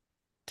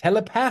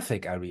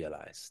 telepathic, I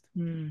realized,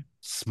 Mm.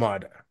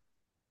 smarter,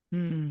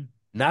 Mm.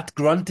 not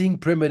grunting,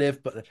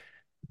 primitive, but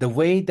the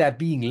way that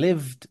being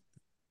lived,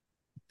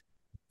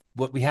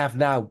 what we have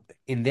now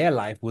in their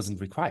life wasn't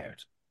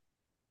required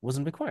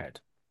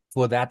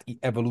for that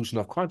evolution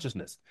of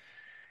consciousness.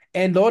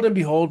 And Lord and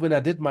behold, when I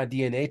did my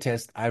DNA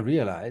test, I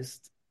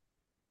realized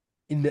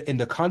in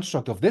the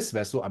construct of this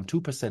vessel, I'm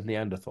 2%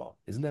 Neanderthal.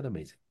 Isn't that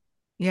amazing?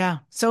 Yeah.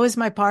 So is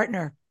my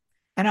partner.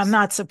 And I'm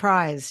not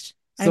surprised.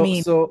 I So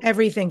mean, so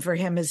everything for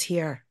him is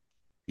here.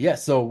 yeah,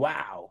 so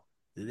wow.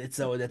 That's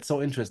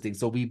so interesting.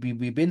 So we've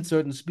been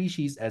certain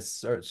species as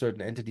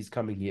certain entities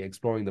coming here,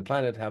 exploring the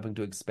planet, helping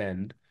to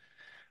expand,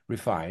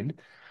 refine,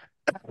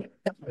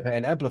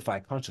 and amplify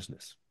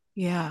consciousness.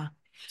 Yeah.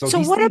 So So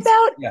these what things,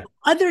 about yeah,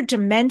 other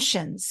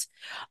dimensions?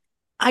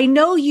 I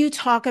know you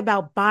talk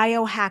about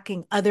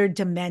biohacking other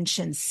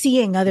dimensions,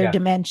 seeing other yeah,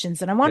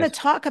 dimensions. And I want to yes,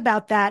 talk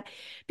about that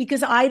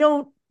because I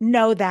don't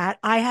know that.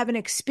 I haven't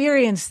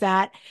experienced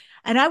that.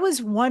 And I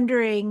was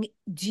wondering,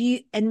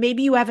 and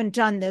maybe you haven't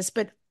done this,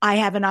 but I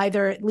haven't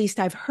either. At least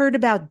I've heard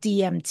about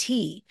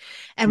DMT.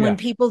 And when yeah,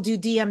 people do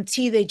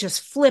DMT, they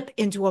just flip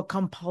into a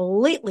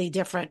completely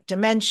different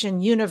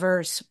dimension,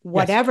 universe,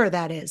 yes, whatever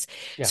that is.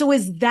 yeah, So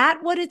is that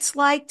what it's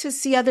like to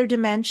see other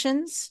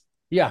dimensions?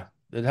 yeah.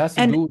 It has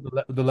to And do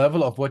with the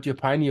level of what your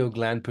pineal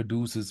gland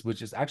produces,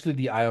 which is actually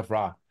the Eye of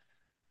Ra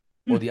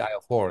or the Eye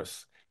of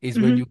Horus. Is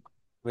when Mhm. you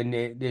when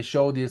they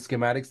show the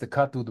schematics, the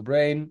cut through the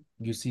brain,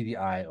 you see the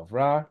Eye of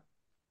Ra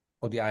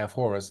or the Eye of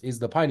Horus is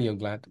the pineal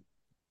gland.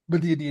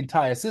 But the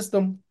entire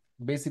system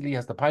basically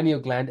has the pineal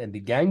gland and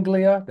the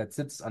ganglia that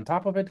sits on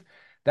top of it.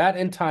 That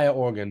entire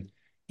organ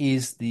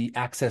is the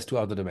access to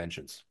other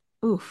dimensions.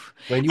 Oof.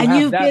 When you And have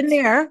you've that, been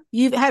there.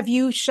 Have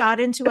you shot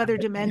into other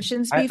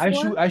dimensions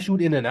before? I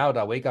shoot in and out.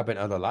 I wake up in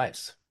other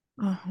lives.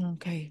 Oh,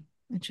 okay.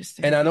 And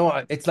Interesting. I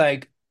know it's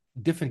like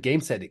different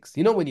game settings.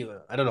 You know, when you,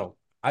 I don't know,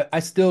 I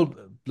still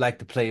like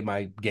to play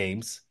my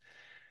games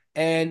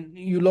and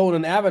you load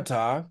an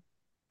avatar,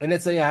 and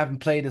let's say I haven't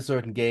played a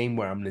certain game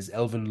where I'm this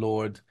elven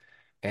lord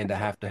and I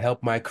have to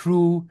help my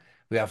crew.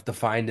 We have to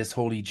find this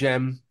holy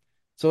gem.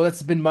 So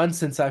it's been months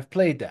since I've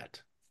played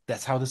that.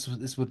 That's how this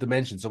with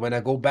dimension. So when I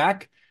go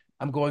back,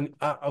 I'm going,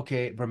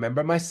 okay,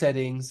 remember my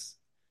settings,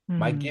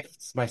 my Mm,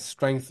 gifts, my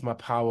strength, my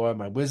power,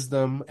 my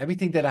wisdom,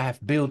 everything that I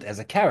have built as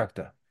a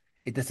character.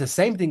 It is the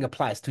same thing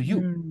applies to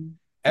you. mm.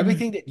 Mm.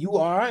 Everything that you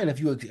are, and if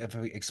you have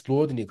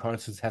explored and your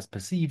consciousness has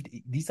perceived,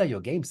 these are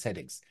your game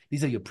settings.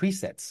 These are your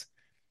presets,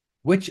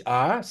 which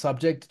are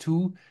subject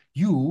to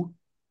you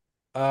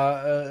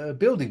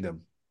building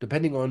them,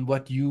 depending on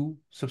what you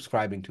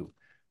subscribing to.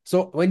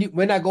 So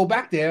when I go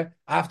back there,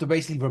 I have to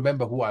basically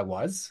remember who I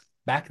was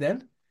back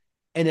then,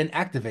 and then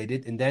activate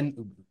it, and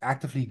then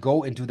actively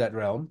go into that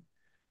realm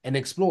and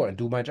explore and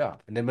do my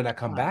job. And then when I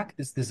come Wow. back,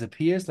 this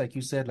disappears, like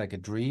you said, like a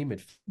dream.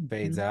 It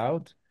fades Mhm.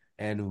 out,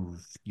 and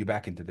you're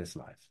back into this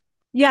life.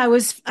 Yeah, I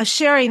was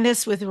sharing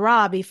this with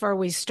Rob before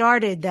we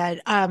started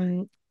that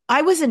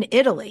I was in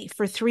Italy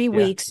for three Yeah,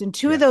 weeks, and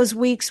two of yeah. those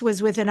weeks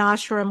was with an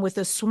ashram with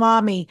a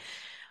Swami,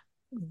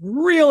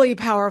 really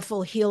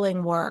powerful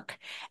healing work.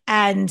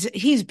 And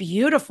he's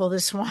beautiful,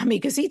 this Swami,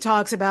 because he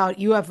talks about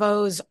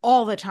UFOs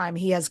all the time.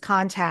 He has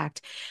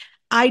contact.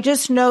 I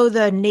just know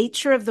the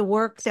nature of the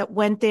work that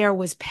went there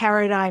was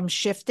paradigm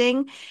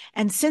shifting.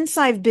 And since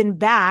I've been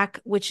back,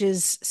 which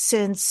is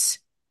since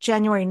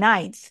January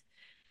 9th,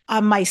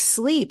 on my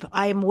sleep,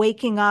 I am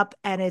waking up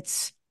and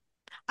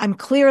I'm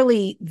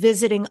clearly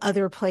visiting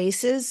other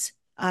places.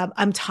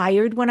 I'm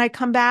tired when I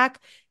come back,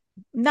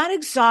 not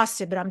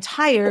exhausted, but I'm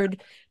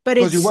tired. But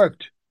Because you it's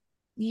worked.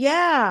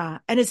 yeah.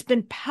 And it's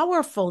been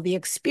powerful. The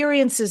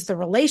experiences, the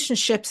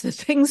relationships, the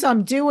things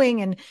I'm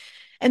doing.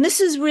 And this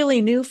is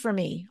really new for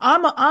me.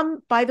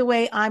 By the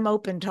way, I'm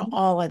open to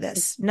all of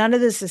this. None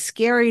of this is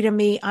scary to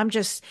me.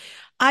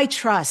 I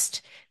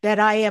trust that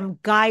I am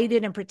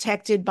guided and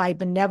protected by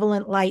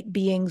benevolent light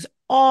beings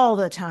all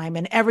the time.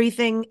 And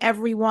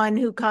everyone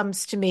who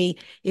comes to me,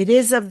 it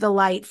is of the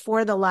light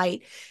for the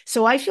light.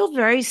 So I feel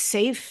very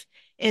safe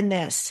in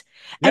this.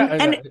 Yeah,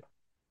 And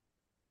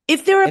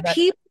if there are and I,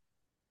 people,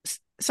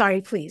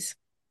 sorry, please.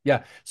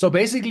 yeah. So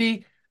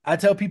basically, I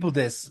tell people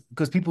this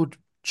because people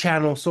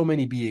channel so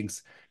many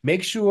beings.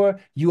 Make sure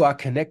you are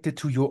connected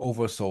to your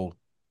oversoul.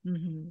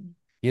 Mhm.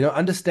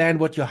 Understand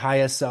what your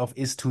higher self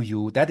is to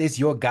you. That is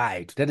your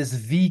guide. That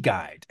is the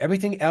guide.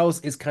 Everything else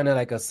is kind of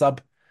like a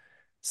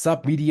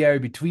sub-mediary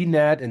between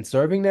that and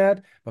serving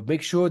that, but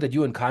make sure that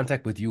you're in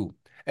contact with you.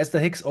 Esther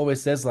Hicks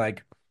always says,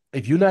 like,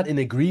 if you're not in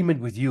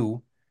agreement with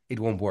you, it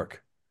won't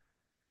work.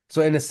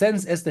 So in a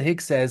sense, Esther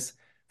Hicks says,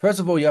 first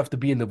of all, you have to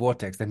be in the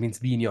vortex. That means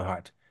be in your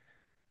heart.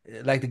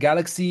 Like the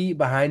galaxy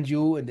behind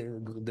you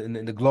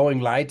in the glowing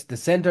light, the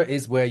center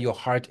is where your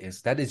heart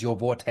is. That is your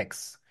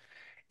vortex.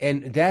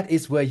 And that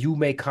is where you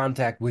make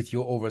contact with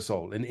your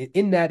oversoul. And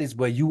in that is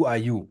where you are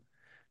you.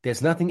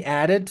 There's nothing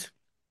added,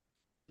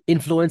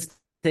 influenced,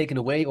 taken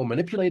away, or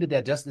manipulated.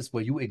 That just is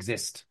where you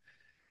exist.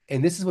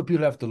 And this is what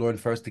people have to learn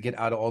first to get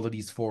out of all of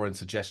these foreign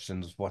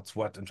suggestions, what's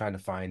what, and trying to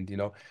find,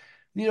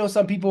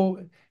 some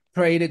people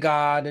pray to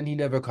God and he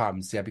never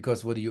comes. Yeah,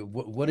 because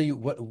who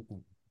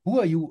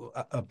are you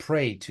a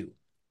prey to?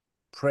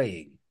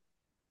 Praying.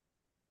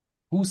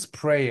 Whose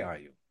prey are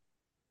you?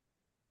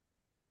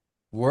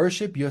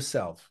 Worship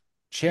yourself,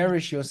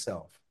 cherish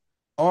yourself,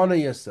 honor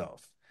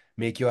yourself,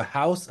 make your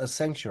house a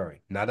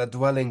sanctuary, not a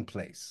dwelling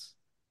place.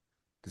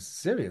 This is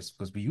serious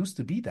because we used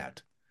to be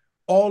that,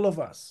 all of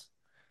us,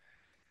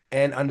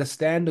 and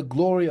understand the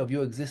glory of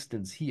your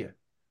existence here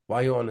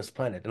while you're on this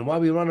planet. And while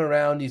we run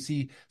around, you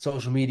see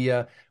social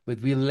media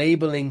with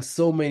relabeling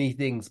so many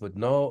things, but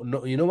no,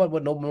 you know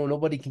what?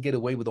 Nobody can get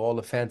away with all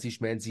the fancy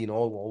schmancy and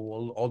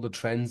all the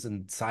trends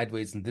and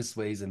sideways and this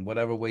ways and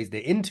whatever ways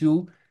they're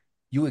into.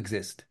 You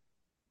exist.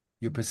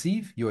 You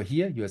perceive, you're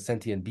here, you're a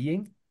sentient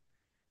being.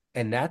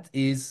 And that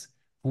is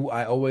who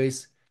I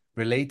always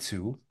relate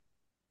to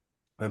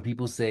when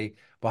people say,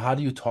 well, how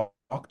do you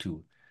talk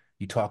to?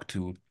 You talk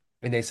to,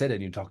 and they said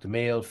it, you talk to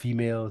male,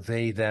 female,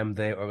 they, them,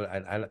 they, or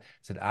I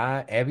said,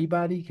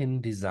 everybody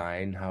can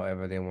design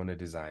however they want to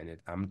design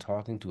it. I'm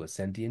talking to a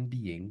sentient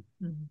being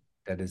Mhm.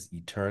 that is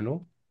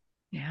eternal,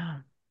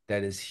 Yeah.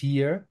 that is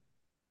here.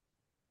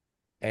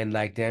 And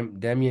like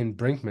Damian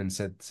Brinkman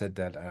said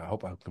that, I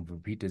hope I can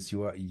repeat this.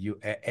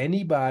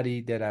 Anybody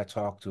that I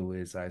talk to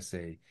is, I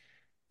say,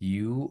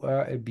 you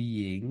are a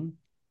being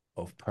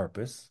of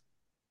purpose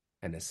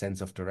and a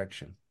sense of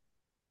direction,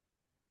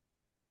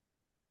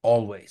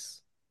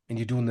 always. And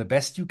you're doing the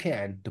best you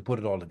can to put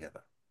it all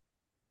together.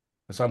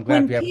 So I'm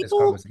glad When we're having this people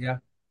conversation. Yeah.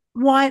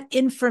 want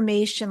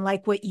information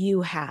like what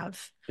you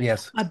have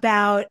Yes.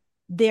 about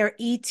their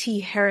ET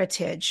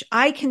heritage,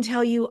 I can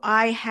tell you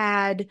I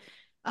had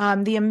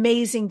the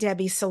amazing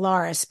Debbie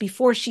Solaris,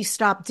 before she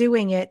stopped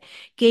doing it,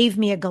 gave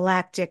me a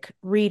galactic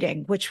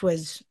reading, which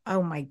was,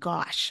 oh my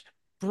gosh,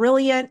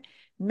 brilliant,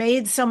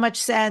 made so much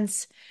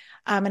sense.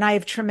 And I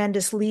have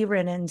tremendous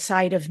Lyran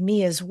inside of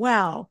me as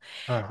well.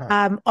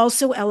 Uh-huh.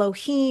 Also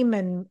Elohim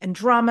and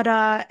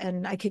Andromeda,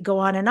 and I could go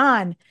on and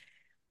on.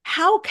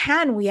 How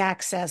can we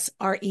access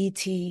our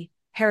ET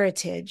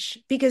heritage?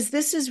 Because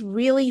this is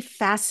really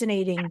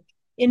fascinating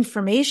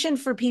information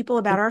for people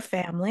about our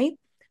family,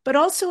 but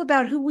also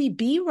about who we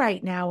be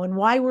right now and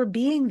why we're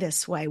being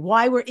this way,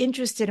 why we're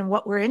interested in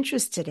what we're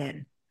interested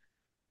in.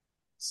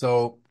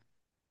 So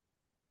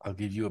I'll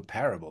give you a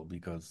parable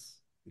because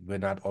we're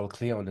not all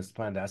clear on this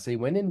planet. I say,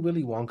 when in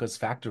Willy Wonka's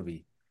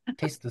factory,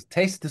 taste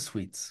the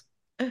sweets,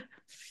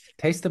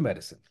 taste the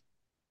medicine.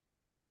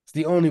 It's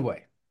the only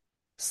way.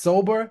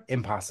 Sober,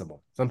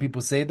 impossible. Some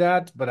people say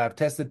that, but I've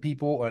tested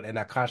people and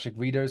Akashic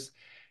readers.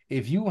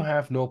 If you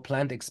have no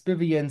plant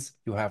experience,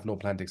 you have no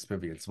plant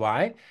experience.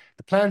 Why?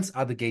 The plants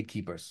are the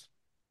gatekeepers.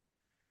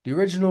 The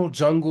original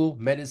jungle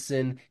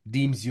medicine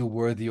deems you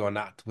worthy or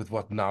not with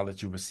what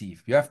knowledge you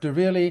receive. You have to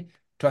really,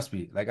 trust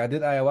me, like I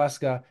did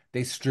ayahuasca,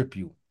 they strip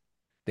you.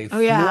 They Oh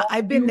yeah, floor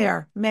I've been you.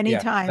 there many Yeah,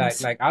 like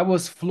times. like I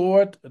was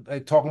floored,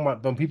 like talking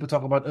about when people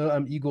talk about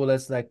I'm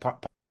egoless, like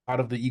part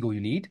of the ego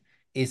you need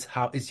is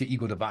how is your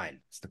ego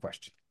divine? It's the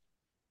question.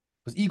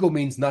 Because ego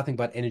means nothing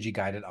but energy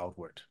guided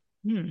outward.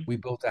 Hmm. We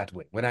built that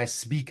way. When I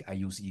speak, I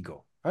use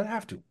ego. I don't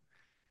have to.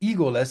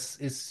 Egoless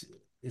is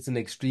it's an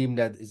extreme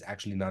that is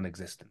actually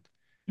non-existent.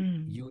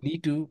 Hmm. You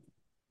need to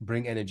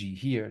bring energy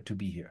here to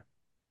be here.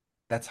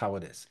 That's how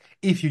it is.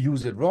 If you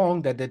use it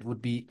wrong, that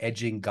would be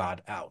edging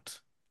God out.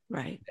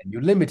 Right. And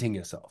you're limiting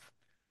yourself.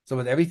 So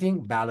with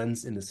everything,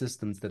 balance in the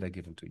systems that are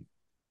given to you,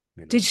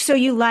 you Did know? so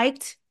you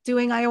liked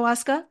doing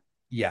ayahuasca?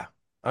 Yeah.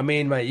 I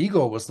mean, my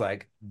ego was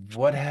like,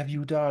 what have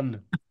you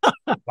done?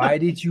 Why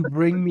did you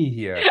bring me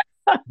here?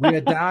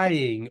 We're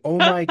dying. Oh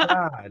my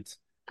God.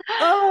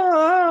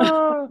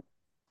 Ah!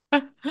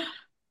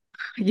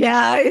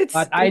 Yeah,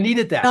 But I it's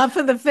needed not that.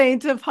 for the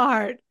faint of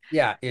heart.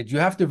 Yeah, you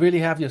have to really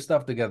have your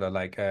stuff together.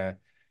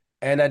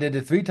 And I did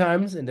it 3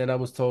 times, and then I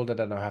was told that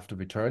I don't have to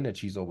return, that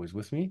she's always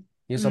with me.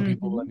 Here's some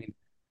people, I Hmm. mean,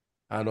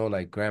 I don't know,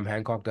 like Graham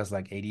Hancock does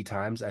like 80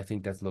 times. I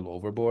think that's a little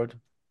overboard.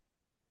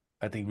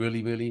 I think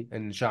really, really,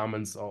 and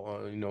shamans,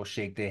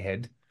 shake their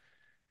head.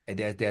 And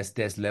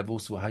there's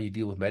levels to how you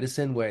deal with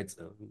medicine where it's,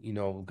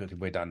 good,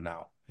 we're done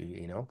now.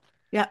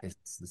 Yeah.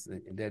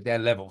 There are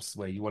levels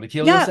where you want to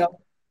kill Yeah. yourself.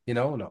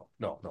 No, no,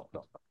 no, no,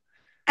 no.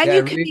 And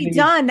you There can be really,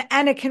 done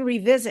and it can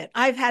revisit.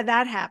 I've had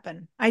that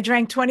happen. I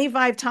drank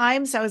 25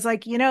 times. I was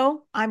like,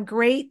 I'm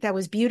great. That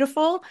was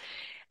beautiful.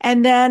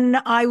 And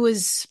then I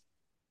was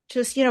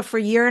just, for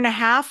a year and a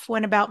half,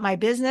 went about my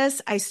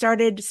business. I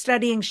started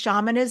studying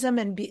shamanism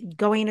and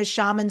going to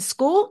shaman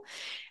school.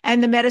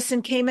 And the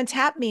medicine came and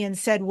tapped me and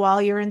said,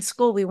 while you're in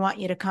school, we want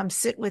you to come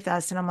sit with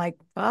us. And I'm like,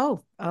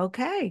 oh,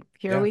 okay,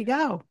 here yeah, we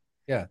go.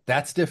 yeah,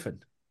 that's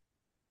different.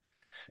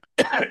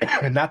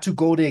 Not to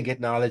go there and get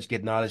knowledge,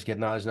 get knowledge, get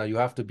knowledge. Now you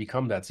have to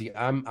become that. See,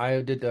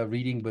 I did a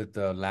reading with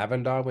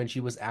Lavender when she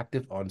was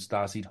active on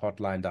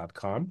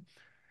starseedhotline.com.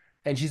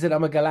 And she said,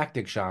 I'm a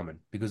galactic shaman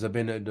because I've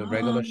been the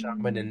regular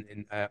shaman Oh,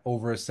 in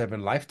over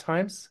 7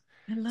 lifetimes.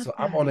 I love So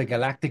I'm that. on a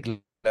galactic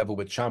level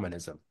with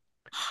shamanism.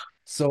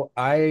 So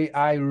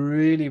I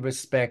really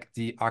respect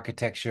the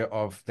architecture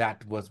of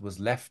that was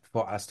left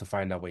for us to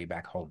find our way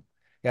back home.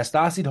 Yeah,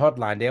 Starseed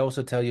Hotline, they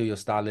also tell you your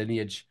star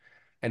lineage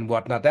and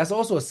whatnot. That's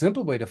also a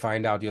simple way to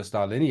find out your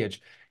star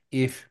lineage.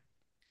 If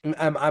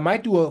I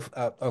might do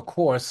a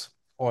course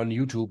on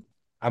YouTube.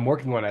 I'm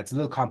working on it. It's a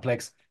little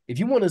complex. If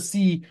you want to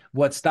see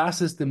what star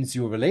systems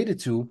you're related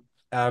to,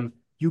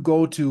 you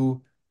go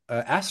to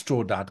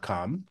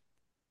astro.com.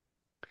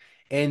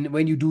 And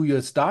when you do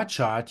your star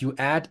chart, you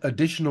add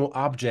additional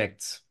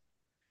objects.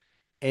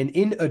 And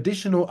in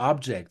additional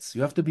objects,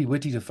 you have to be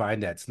witty to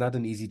find that. It's not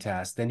an easy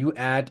task. Then you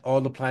add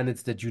all the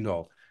planets that you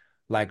know,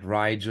 like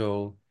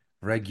Rigel,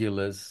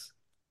 Regulus.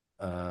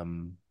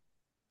 Um,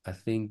 I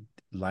think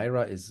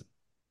Lyra is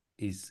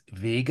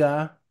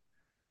Vega,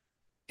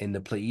 and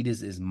the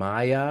Pleiades is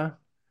Maya,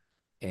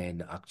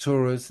 and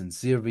Arcturus and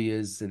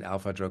Sirius and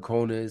Alpha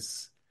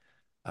Draconis,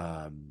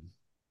 um,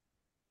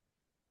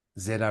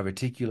 Zeta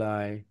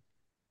Reticuli.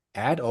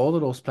 Add all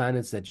of those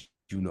planets that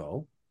you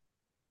know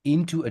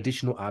into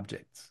additional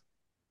objects,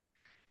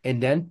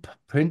 and then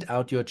print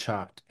out your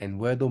chart. And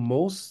where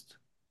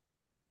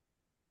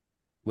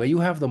you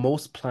have the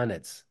most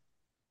planets,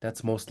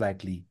 that's most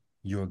likely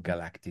your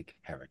galactic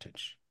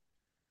heritage.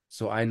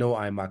 So I know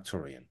I'm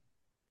Arcturian,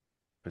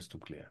 crystal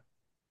clear.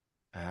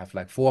 I have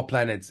like 4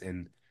 planets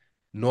in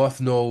North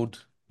Node.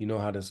 You know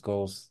how this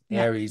goes.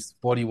 Yeah. Aries,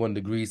 41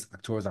 degrees,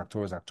 Arcturus,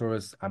 Arcturus,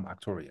 Arcturus. I'm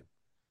Arcturian.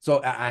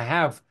 So I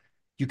have,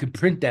 you can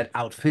print that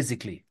out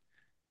physically.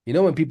 You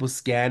know, when people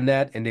scan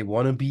that and they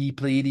want to be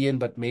Pleiadian,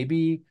 but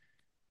maybe,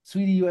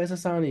 sweetie, you're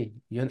Sasani.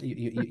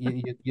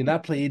 You're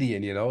not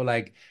Pleiadian,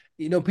 like,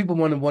 people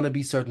want to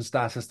be certain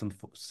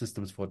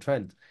systems for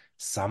trend.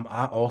 Some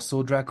are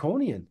also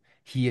Draconian,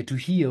 here to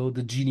heal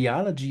the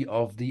genealogy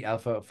of the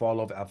Alpha fall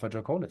of Alpha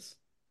Draconis.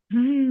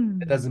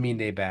 That Hmm. doesn't mean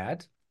they're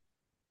bad.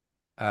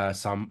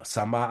 Some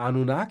are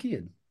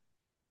Anunnakian.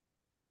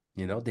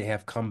 They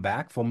have come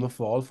back from the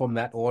fall from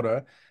that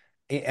order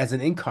as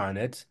an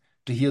incarnate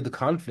to heal the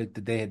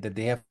conflict that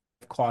they have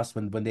caused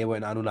when they were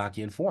in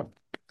Anunnakian form.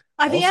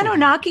 Are the Also,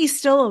 Anunnaki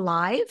still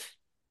alive?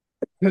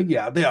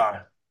 yeah, they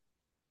are.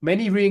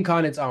 Many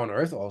reincarnates are on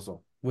Earth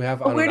also. We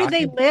have Or where do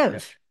they Anunnaki. Yeah.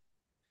 live?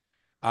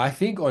 I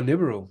think on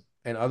Nibiru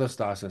and other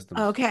star systems.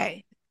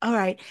 Okay. All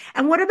right.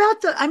 And what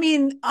about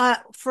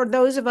for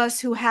those of us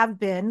who have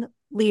been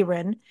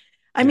Lyran,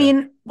 I Yeah.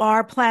 mean,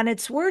 our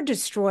planets were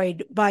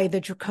destroyed by the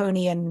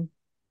draconian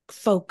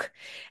folk.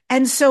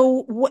 And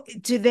so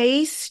do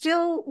they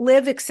still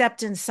live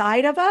except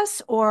inside of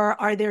us, or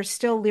are there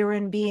still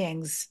Lyran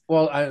beings?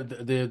 Well,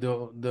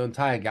 the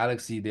entire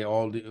galaxy,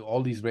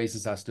 all these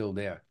races are still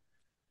there.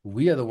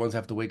 We are the ones who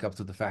have to wake up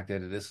to the fact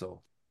that it is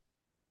so.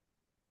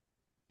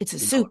 It's a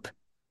You know, soup.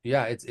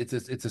 yeah, it's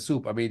a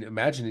soup. I mean,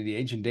 imagine in the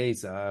ancient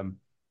days,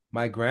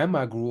 my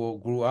grandma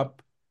grew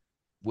up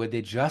where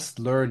they just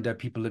learned that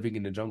people living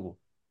in the jungle.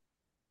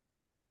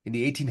 In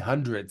the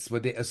 1800s, where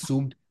they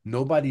assumed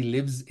nobody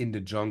lives in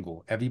the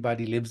jungle.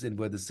 Everybody lives in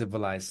where the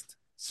civilized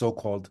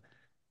so-called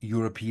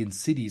European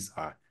cities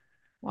are.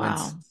 When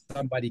Wow.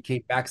 somebody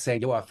came back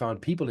saying, yo, I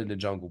found people in the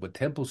jungle with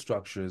temple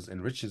structures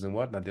and riches and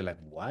whatnot, they're like,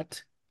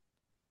 what?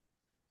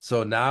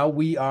 So now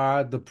we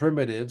are the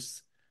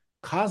primitives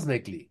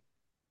cosmically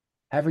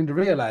having to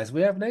realize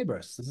we have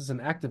neighbors. This is an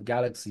active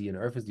galaxy, and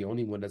Earth is the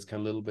only one that's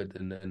kind of a little bit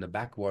in the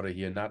backwater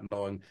here, not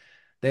knowing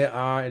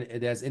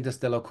there's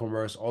interstellar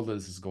commerce, all of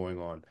this is going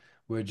on.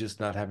 We're just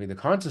not having the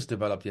conscious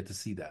developed yet to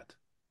see that.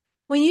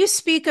 When you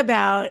speak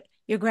about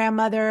your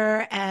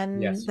grandmother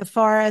and Yes. the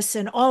forest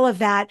and all of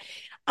that,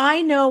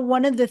 I know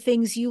one of the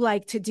things you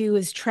like to do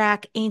is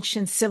track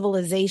ancient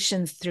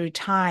civilizations through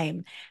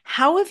time.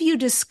 How have you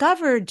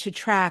discovered to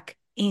track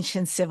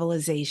ancient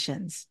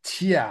civilizations?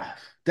 Yeah,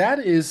 that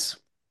is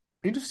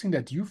interesting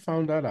that you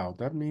found that out.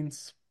 That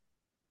means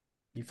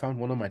you found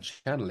one of my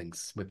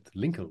channelings with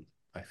Lincoln,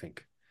 I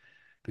think.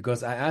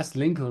 Because I asked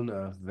Lincoln,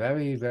 a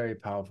very, very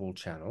powerful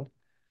channel.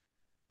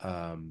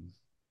 I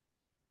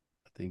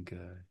think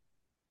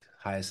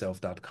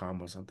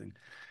higherself.com or something.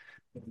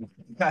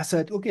 I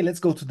said, okay, let's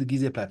go to the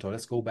Gizeh Plateau.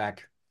 Let's go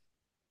back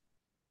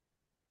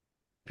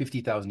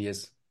 50,000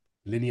 years,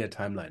 linear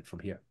timeline from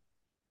here.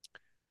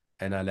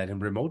 And I let him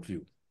remote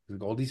view.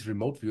 Like all these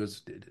remote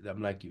viewers,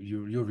 I'm like,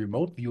 you're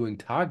remote viewing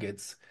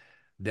targets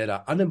that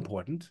are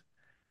unimportant.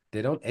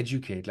 They don't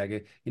educate.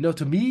 Like,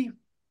 to me,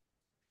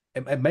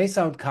 it may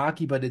sound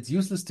cocky, but it's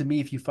useless to me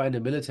if you find a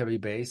military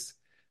base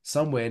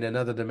somewhere in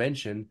another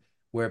dimension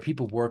where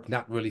people work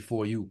not really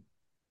for you.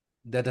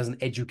 That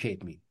doesn't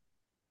educate me.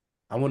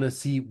 I want to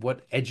see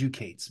what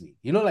educates me.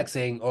 Like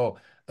saying, oh,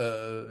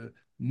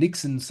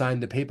 Nixon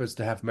signed the papers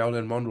to have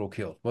Marilyn Monroe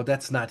killed. Well,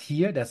 that's not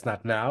here. That's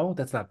not now.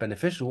 That's not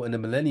beneficial. And the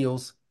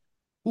millennials,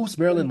 who's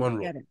Marilyn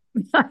Monroe? Get it.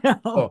 I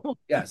Oh, know.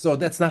 yeah. So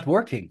that's not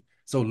working.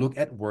 So look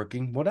at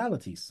working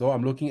modalities. So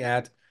I'm looking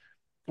at,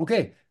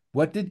 okay,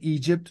 what did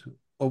Egypt,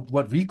 or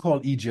what we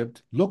call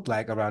Egypt, look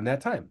like around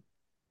that time?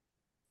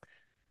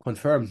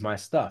 Confirmed my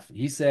stuff.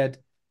 He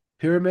said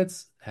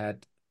pyramids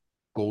had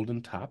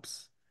golden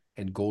tops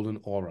and golden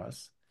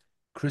auras,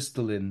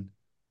 crystalline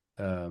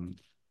um,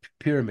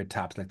 pyramid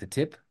tops, like the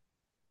tip,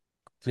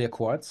 clear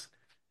quartz,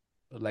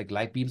 like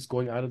light beams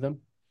going out of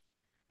them.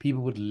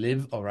 People would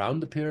live around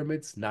the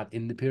pyramids, not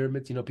in the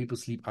pyramids. People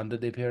sleep under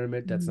the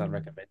pyramid. That's not Mm.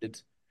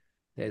 recommended.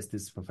 There's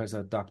this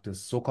Professor Dr.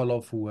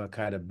 Sokolov who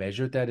kind of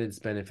measured that it's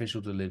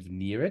beneficial to live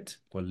near it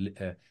or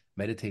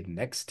meditate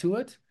next to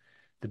it.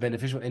 The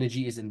beneficial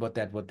energy is in what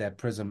that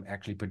prism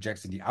actually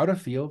projects in the outer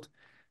field.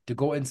 To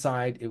go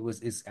inside,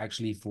 is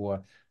actually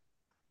for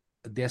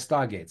their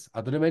stargates,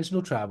 other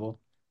dimensional travel,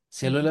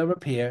 cellular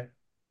repair,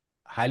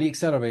 highly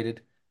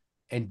accelerated,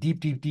 and deep,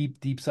 deep, deep,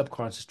 deep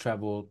subconscious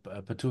travel,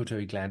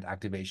 pituitary gland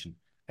activation.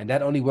 And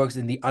that only works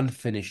in the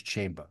unfinished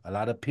chamber. A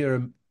lot of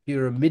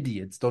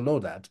pyramidians don't know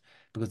that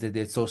because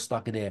they're so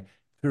stuck in their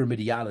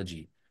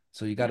pyramidiology.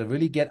 So you got to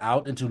really get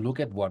out and to look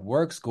at what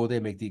works, go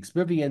there, make the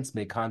experience,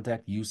 make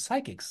contact, use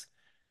psychics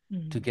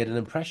to Mm. get an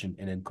impression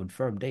and then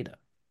confirm data.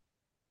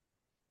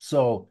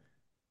 So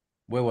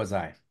where was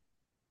I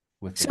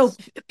with So this?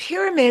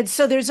 pyramids,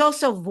 so there's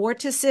also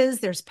vortices,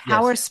 there's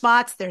power Yes,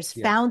 spots, there's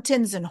yes,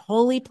 fountains and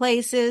holy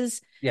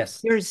places.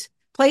 yes. There's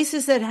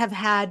places that have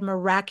had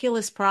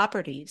miraculous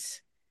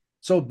properties.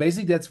 So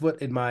basically, that's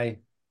what in my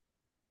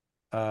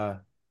uh,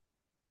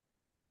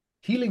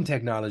 healing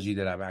technology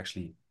that I'm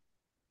actually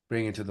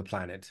bringing to the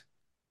planet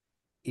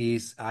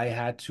is I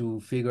had to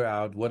figure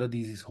out what are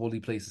these holy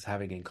places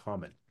having in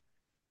common.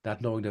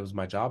 Not knowing that was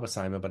my job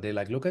assignment, but they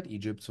like, look at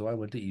Egypt. So I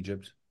went to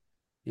Egypt.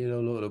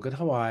 Look at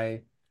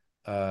Hawaii,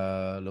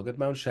 look at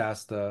Mount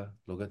Shasta,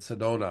 look at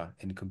Sedona,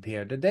 and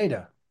compare the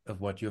data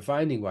of what you're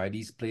finding, why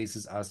these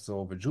places are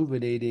so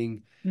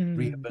rejuvenating, Mm.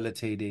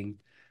 rehabilitating.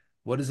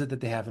 What is it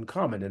that they have in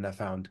common? And I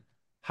found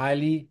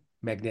highly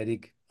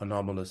magnetic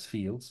anomalous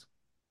fields,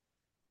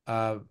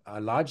 a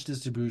large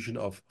distribution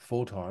of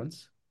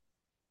photons,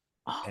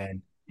 Oh,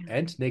 and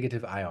yeah.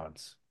 negative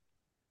ions.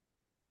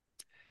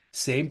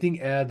 Same thing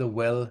at the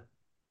well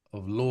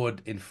of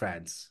Lourdes in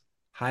France.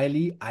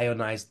 Highly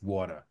ionized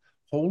water.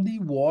 Holy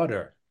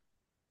water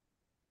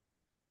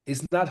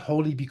is not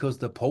holy because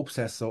the Pope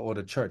says so or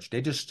the church.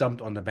 They just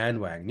jumped on the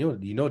bandwagon.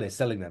 They're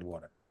selling that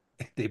water.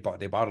 They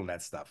bottle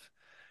that stuff.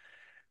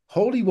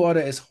 Holy water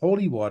is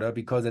holy water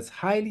because it's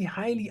highly,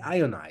 highly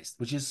ionized,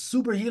 which is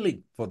super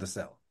healing for the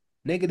cell.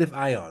 Negative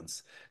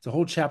ions. It's a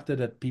whole chapter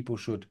that people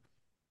should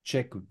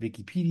check with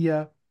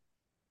Wikipedia,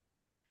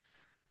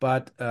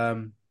 but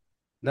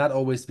not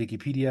always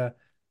Wikipedia.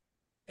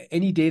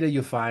 Any data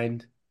you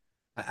find,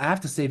 I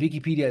have to say,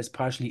 Wikipedia is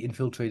partially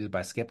infiltrated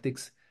by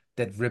skeptics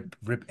that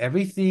rip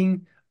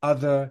everything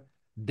other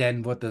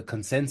than what the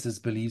consensus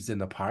believes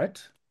in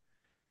apart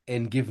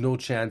and give no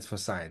chance for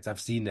science. I've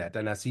seen that,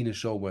 and I've seen a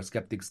show where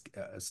skeptics,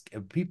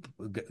 people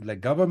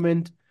like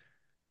government,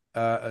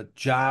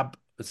 job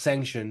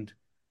sanctioned,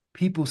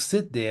 people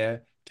sit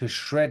there to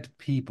shred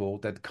people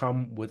that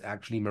come with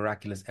actually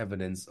miraculous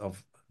evidence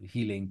of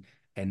healing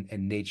and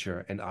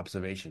nature and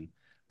observation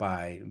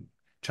by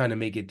trying to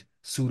make it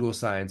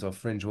pseudoscience or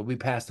fringe. Well, we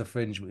passed the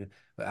fringe.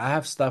 I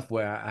have stuff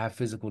where I have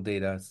physical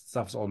data,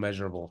 stuff's all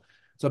measurable.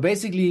 So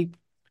basically,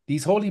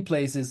 these holy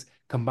places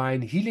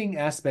combine healing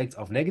aspects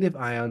of negative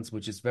ions,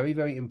 which is very,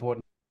 very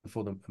important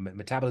for the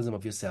metabolism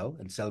of your cell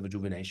and cell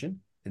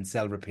rejuvenation and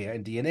cell repair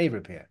and DNA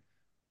repair.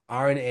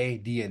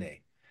 RNA,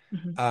 DNA.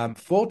 Mm-hmm.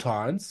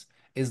 Photons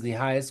is the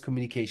highest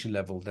communication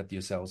level that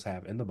your cells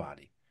have in the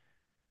body.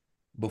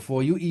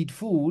 Before you eat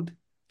food,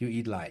 you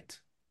eat light.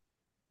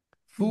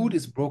 Food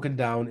is broken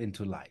down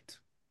into light.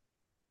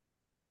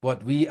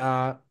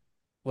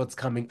 What's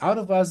coming out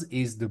of us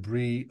is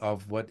debris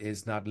of what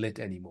is not lit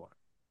anymore.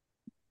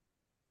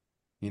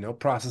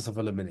 Process of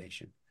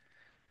elimination.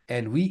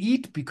 And we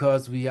eat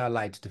because we are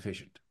light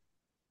deficient.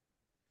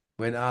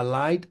 When our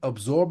light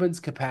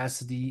absorbance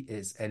capacity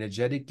is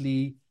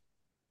energetically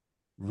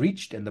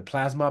reached in the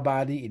plasma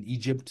body in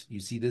Egypt, you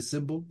see this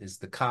symbol, is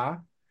the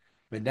Ka.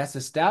 When that's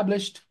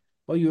established,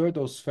 well, you heard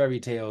those fairy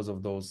tales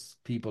of those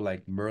people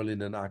like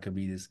Merlin and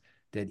Archimedes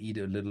that eat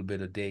a little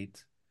bit of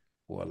date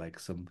or like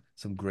some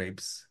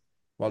grapes,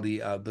 while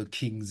the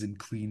kings and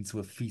queens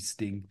were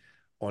feasting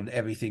on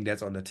everything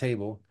that's on the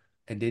table,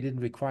 and they didn't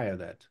require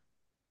that.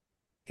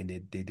 And they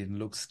didn't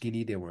look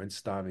skinny, they weren't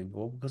starving,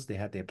 well, because they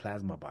had their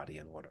plasma body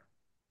in order.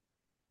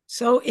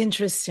 So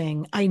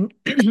interesting.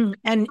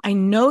 And I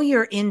know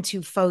you're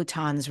into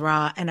photons,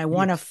 Ra, and I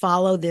want to Yes.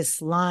 follow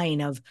this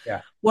line of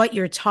Yeah. what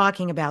you're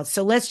talking about.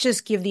 So let's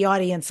just give the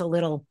audience a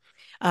little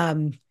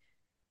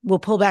we'll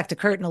pull back the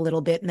curtain a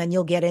little bit and then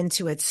you'll get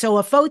into it. So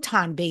a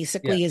photon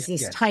basically is Yes.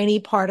 this Yes. tiny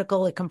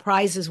particle. It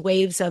comprises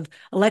waves of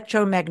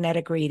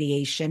electromagnetic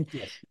radiation.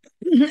 Yes.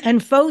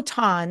 And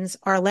photons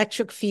are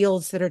electric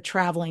fields that are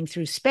traveling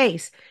through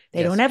space.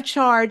 They don't Yes. have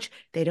charge,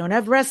 they don't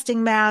have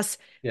resting mass,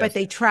 but Yes.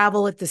 they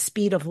travel at the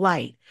speed of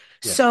light.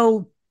 Yes.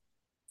 So,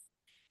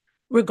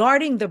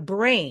 regarding the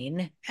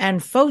brain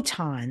and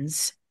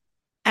photons,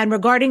 and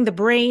regarding the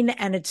brain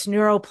and its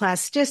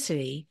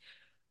neuroplasticity,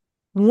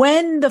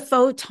 when the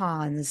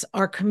photons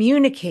are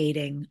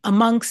communicating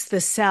amongst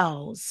the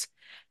cells,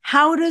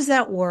 how does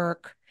that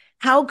work?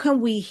 How can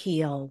we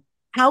heal?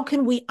 How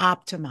can we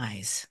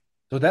optimize?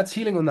 So that's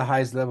healing on the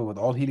highest level with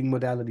all healing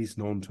modalities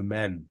known to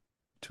man.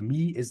 To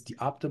me, is the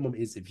optimum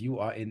is if you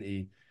are in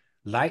a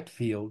light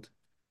field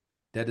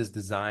that is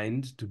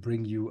designed to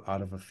bring you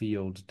out of a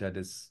field that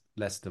is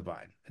less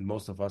divine. And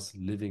most of us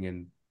living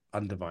in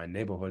undivine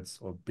neighborhoods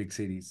or big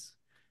cities,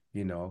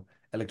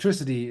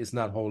 electricity is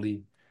not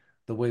holy.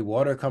 The way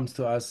water comes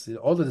to us,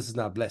 all of this is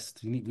not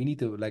blessed. We need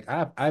to like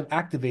I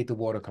activate the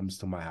water comes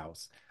to my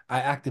house. I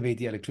activate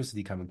the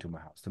electricity coming to my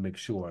house to make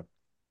sure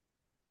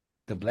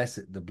the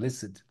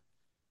blessed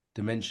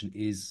dimension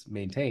is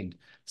maintained.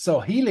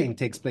 So healing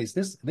takes place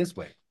this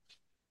way.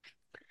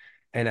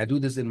 And I do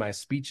this in my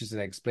speeches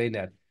and I explain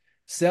that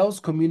cells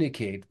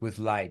communicate with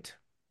light.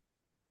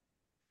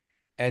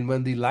 And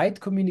when the light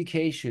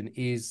communication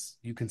is,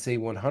 you can say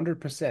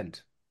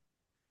 100%,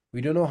 we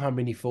don't know how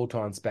many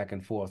photons back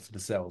and forth the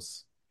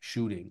cells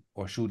shooting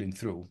or shooting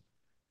through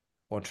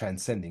or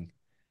transcending.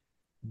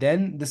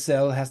 Then the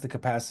cell has the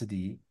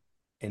capacity,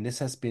 and this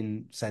has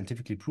been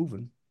scientifically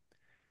proven,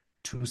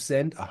 to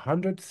send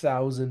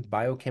 100,000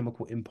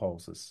 biochemical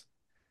impulses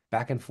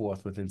back and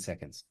forth within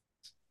seconds.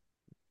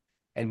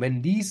 And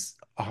when these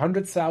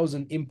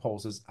 100,000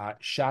 impulses are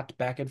shot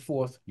back and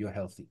forth, you're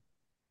healthy.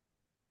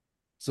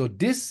 So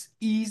this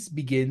ease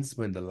begins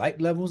when the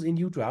light levels in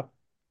you drop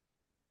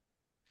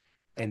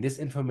and this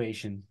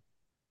information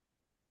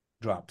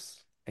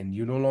drops and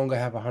you no longer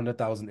have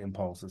 100,000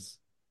 impulses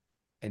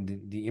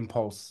and the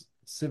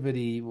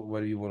impulsivity,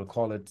 whatever you want to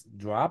call it,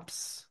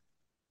 drops,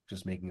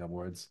 just making up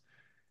words,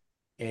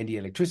 and the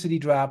electricity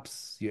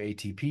drops, your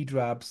ATP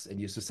drops, and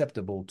you're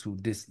susceptible to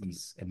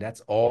dis-ease. And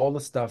that's all the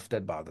stuff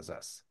that bothers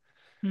us.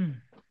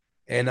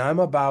 And I'm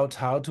about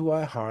how do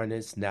I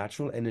harness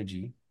natural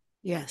energy.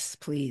 Yes,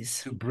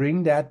 please. To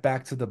bring that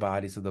back to the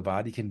body so the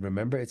body can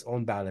remember its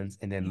own balance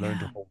and then learn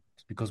to hold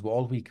it. Because we're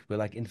all weak. We're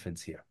like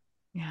infants here.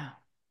 Yeah.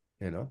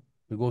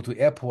 We go to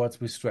airports,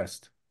 we're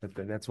stressed.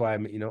 That's why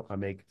I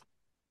make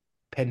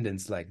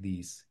pendants like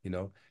these,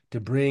 to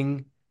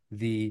bring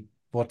the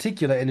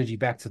particular energy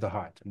back to the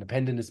heart. And the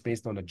pendant is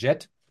based on a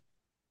jet.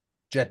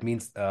 Jet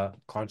means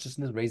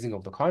consciousness, raising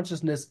of the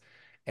consciousness.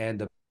 And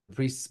the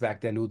priests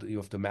back then knew that you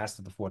have to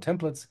master the four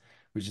templates,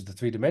 which is the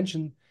three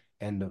dimension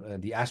and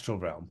the astral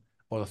realm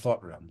or the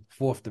thought realm,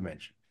 fourth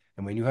dimension.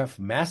 And when you have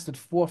mastered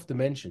fourth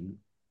dimension,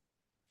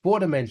 four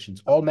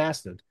dimensions all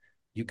mastered,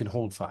 you can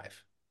hold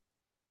five.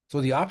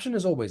 So the option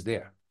is always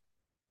there.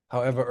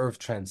 However, Earth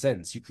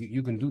transcends.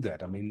 You can do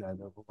that. I mean,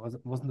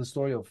 wasn't the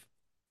story of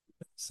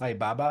Sai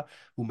Baba,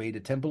 who made a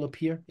temple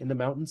appear in the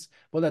mountains.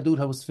 Well, that dude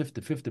was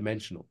fifth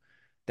dimensional.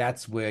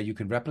 That's where you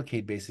can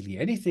replicate basically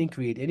anything,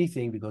 create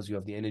anything, because you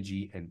have the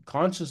energy and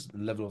conscious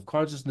level of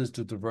consciousness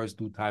to traverse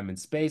through time and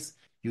space.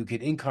 You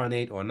can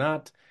incarnate or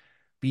not,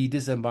 be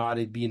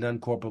disembodied, be a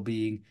non-corporal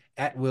being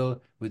at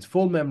will, with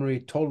full memory,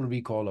 total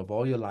recall of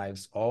all your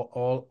lives,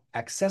 all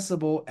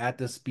accessible at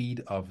the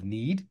speed of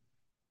need.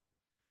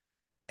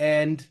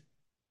 And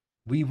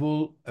we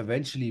will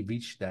eventually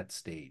reach that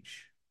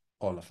stage,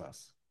 all of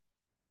us.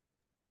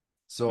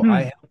 So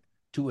I Hmm. help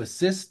to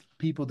assist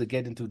people to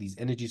get into these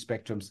energy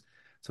spectrums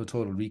so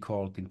total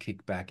recall can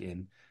kick back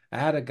in. I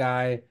had a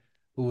guy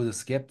who was a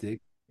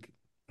skeptic,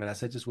 and I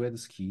said, just wear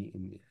this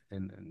key.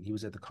 And he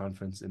was at the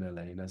conference in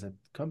LA, and I said,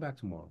 come back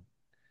tomorrow.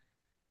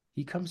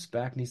 He comes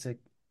back and he's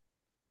like,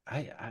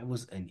 I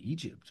was in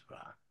Egypt,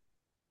 Ra.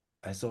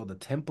 I saw the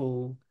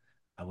temple.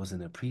 I was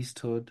in a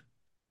priesthood.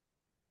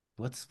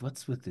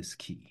 What's with this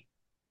key?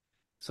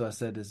 So I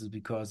said, this is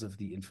because of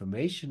the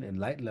information and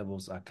light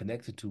levels are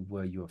connected to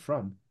where you're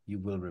from. You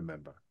will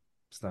remember.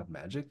 It's not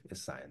magic,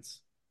 it's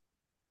science.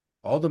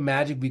 All the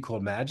magic we call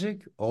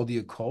magic, all the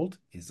occult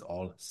is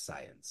all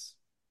science.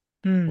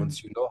 Hmm.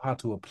 Once you know how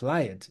to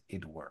apply it,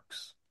 it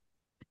works.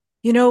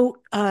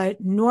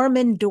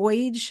 Norman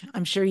Doidge,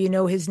 I'm sure you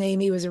know his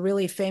name. He was a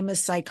really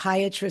famous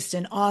psychiatrist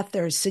and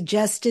author,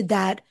 suggested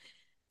that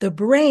the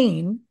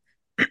brain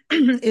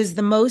is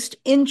the most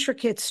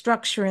intricate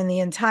structure in the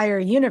entire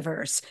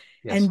universe.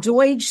 Yes. And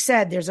Deutsch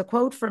said, there's a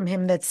quote from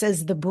him that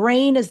says, the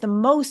brain is the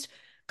most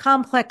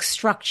complex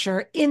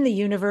structure in the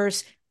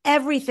universe,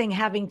 everything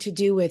having to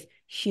do with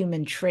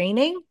human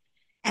training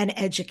and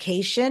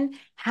education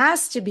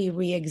has to be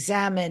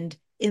re-examined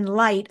in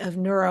light of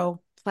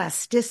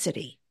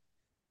neuroplasticity.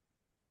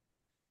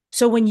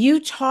 So when you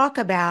talk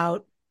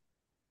about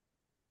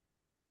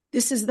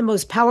this is the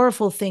most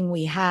powerful thing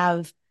we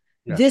have,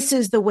 Yes. this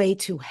is the way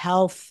to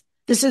health,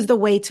 this is the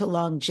way to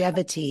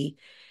longevity.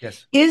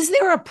 Yes. Is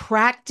there a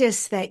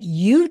practice that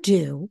you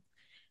do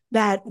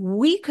that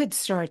we could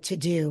start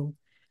to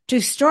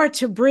start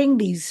to bring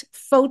these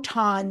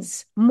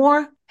photons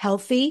more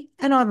healthy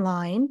and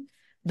online,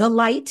 the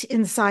light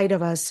inside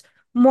of us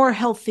more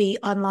healthy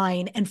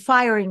online and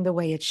firing the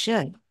way it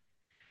should?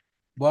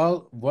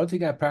 Well, one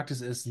thing I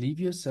practice is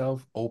leave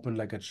yourself open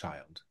like a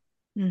child.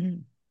 Mm-hmm.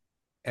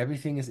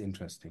 Everything is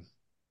interesting.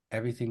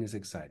 Everything is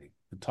exciting.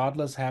 The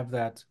toddlers have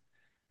that,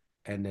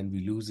 and then we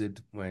lose it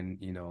when,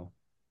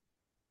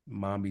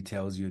 mommy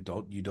tells you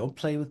don't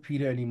play with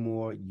Peter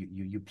anymore.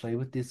 You play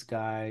with this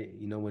guy.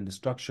 When the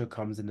structure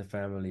comes in the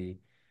family,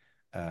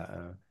 you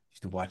have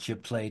to watch your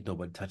plate.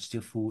 Nobody touched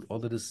your food.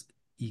 All of this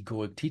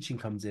egoic teaching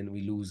comes in.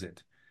 We lose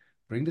it.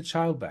 Bring the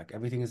child back.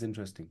 Everything is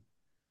interesting.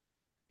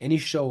 Any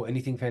show,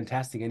 anything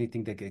fantastic,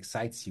 anything that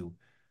excites you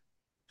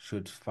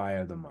should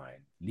fire the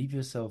mind. Leave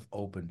yourself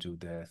open to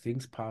there are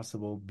things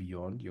possible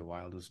beyond your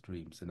wildest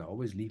dreams. And I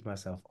always leave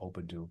myself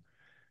open to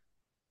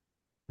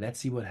let's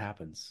see what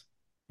happens.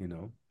 You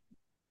know,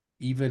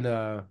 even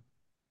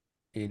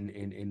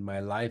in my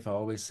life, I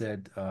always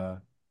said,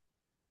 and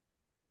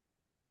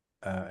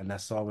I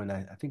saw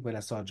I think when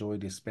I saw Joey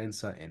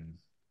Dispenza in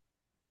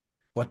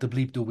What the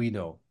Bleep Do We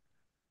Know?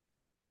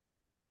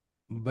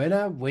 When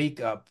I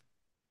wake up,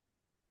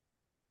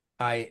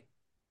 I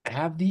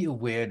have the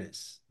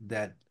awareness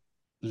that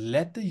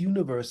let the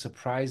universe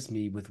surprise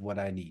me with what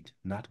I need,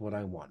 not what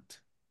I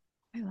want.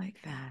 I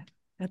like that.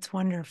 That's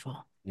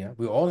wonderful. Yeah,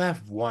 we all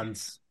have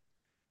wants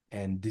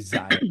and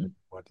desire and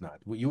whatnot.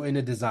 You're in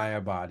a desire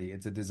body.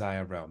 It's a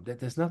desire realm.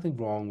 There's nothing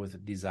wrong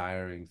with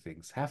desiring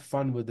things. Have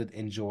fun with it.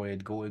 Enjoy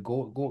it. Go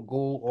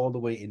all the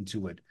way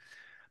into it.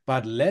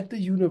 But let the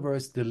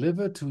universe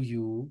deliver to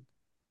you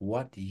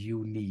what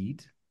you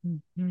need,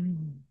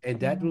 Mhm. and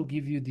that Yeah. will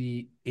give you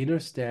the inner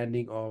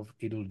standing of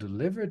it'll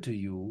deliver to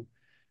you.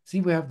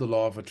 See, we have the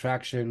law of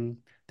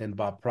attraction. Then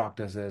Bob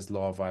Proctor says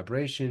law of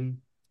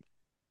vibration.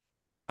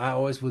 I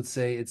always would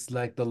say it's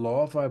like the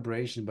law of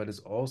vibration, but it's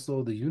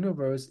also the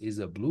universe is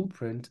a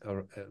blueprint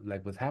or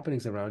like with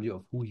happenings around you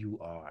of who you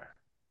are.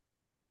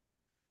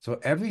 So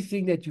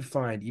everything that you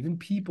find, even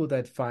people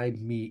that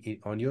find me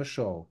on your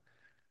show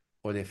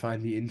or they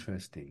find me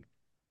interesting,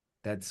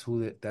 that's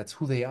who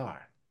they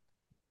are.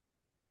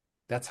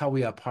 That's how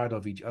we are part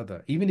of each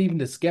other. Even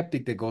the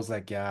skeptic that goes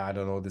like, yeah, I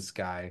don't know this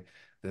guy.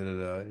 Da,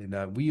 da,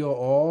 da. We are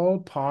all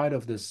part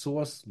of the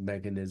source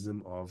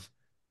mechanism of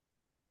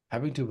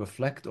having to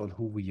reflect on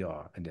who we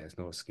are, and there's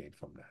no escape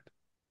from that.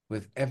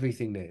 With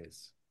everything there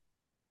is.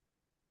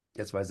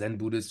 That's why Zen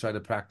Buddhists try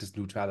to practice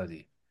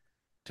neutrality,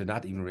 to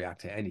not even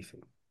react to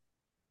anything,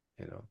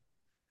 you know.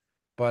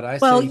 But I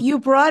Well, say, you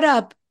brought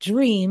up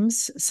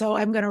dreams, so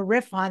I'm going to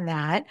riff on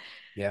that.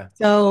 yeah,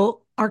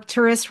 So,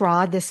 Arcturus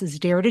Ra, this is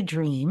Dare to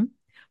Dream.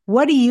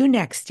 What do you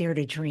next dare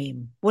to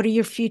dream? What are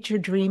your future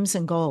dreams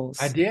and I goals?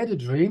 dare to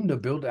dream to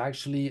build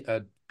actually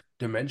a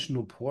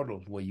dimensional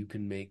portal where you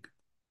can make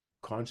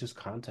conscious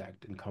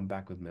contact and come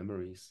back with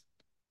memories.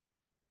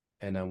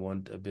 And I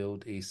want to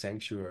build a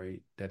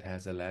sanctuary that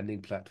has a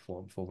landing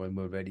platform for when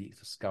we're ready,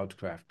 so scout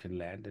craft can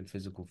land and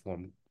physical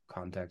form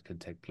contact can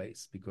take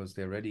place because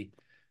they're ready.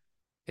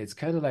 It's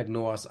kind of like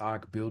Noah's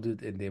Ark, build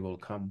it and they will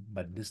come.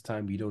 But this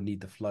time we don't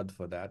need the flood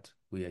for that.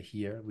 We are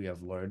here. We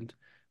have learned.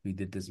 We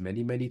did this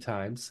many, many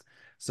times.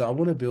 So I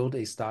want to build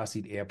a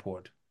Starseed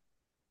airport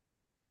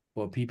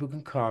where people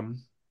can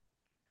come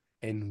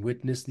and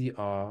witness the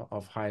awe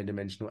of high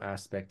dimensional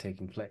aspect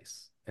taking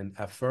place and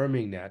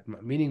affirming that,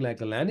 meaning like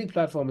the landing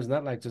platform is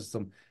not like just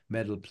some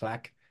metal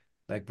plaque,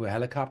 like where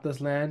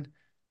helicopters land,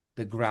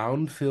 the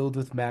ground filled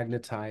with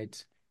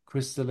magnetite,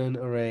 crystalline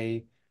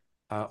array,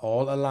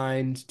 all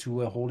aligned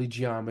to a holy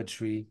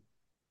geometry,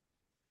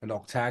 an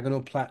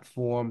octagonal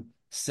platform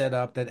set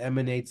up that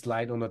emanates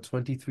light on a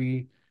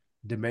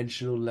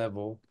 23-dimensional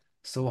level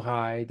so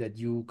high that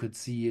you could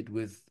see it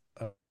with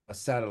a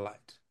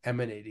satellite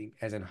emanating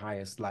as an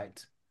highest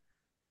light.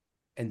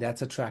 And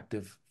that's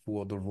attractive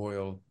for the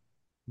royal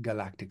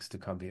galactics to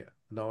come here.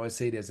 And I always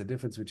say there's a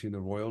difference between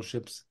the royal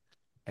ships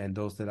and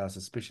those that are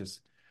suspicious.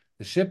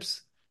 The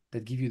ships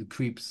that give you the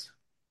creeps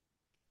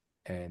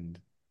and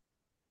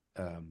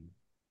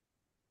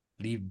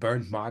leave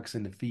burnt marks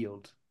in the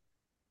field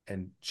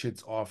and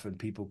shit's off and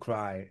people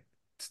cry,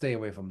 stay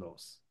away from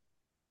those.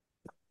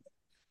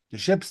 The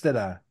ships that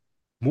are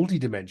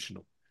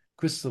multidimensional,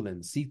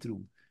 crystalline,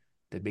 see-through,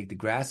 that make the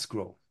grass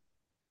grow,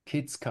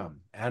 kids come,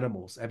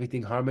 animals,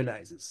 everything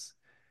harmonizes.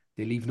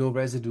 They leave no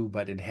residue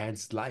but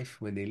enhanced life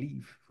when they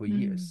leave for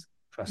years.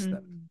 Trust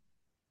them.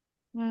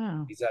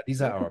 Wow.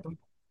 These are our people.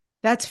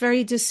 That's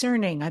very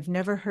discerning. I've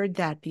never heard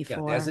that Yeah,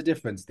 before. there's a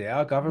difference. They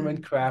are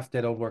government craft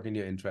that don't work in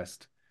your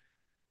interest.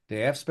 They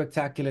have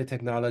spectacular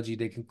technology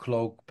they can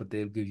cloak, but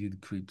they'll give you the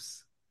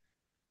creeps.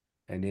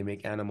 And they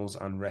make animals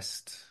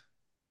unrest.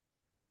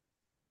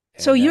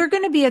 So you're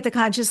going to be at the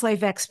Conscious Life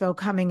Expo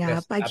coming up.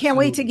 Yes, I can't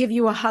wait to give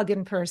you a hug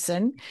in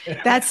person.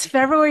 That's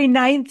February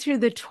 9th through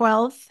the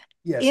 12th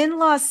in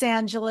Los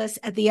Angeles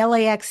at the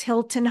LAX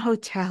Hilton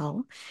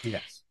Hotel.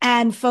 Yes.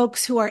 And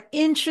folks who are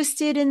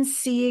interested in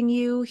seeing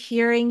you,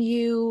 hearing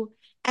you,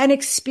 and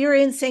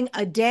experiencing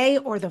a day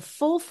or the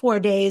full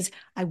 4 days,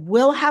 I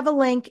will have a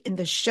link in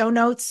the show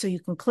notes so you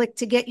can click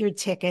to get your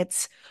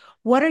tickets.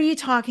 What are you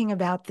talking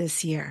about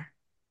this year?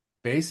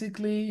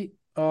 Basically,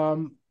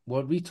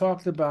 what we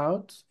talked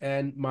about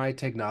and my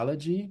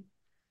technology,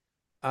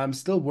 I'm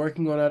still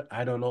working on it.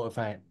 I don't know if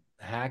I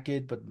hack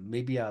it, but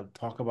maybe I'll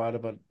talk about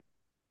it, but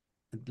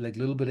like a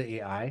little bit of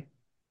AI.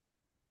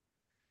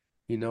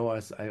 You know,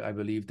 as I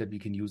believe that we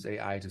can use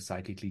AI to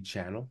psychically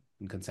channel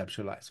and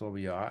conceptualize where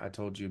we are. I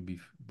told you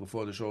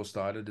before the show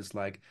started, it's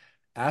like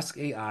ask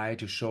AI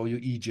to show you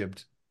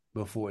Egypt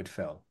before it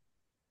fell,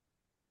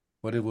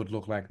 what it would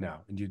look like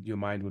now, and your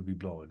mind would be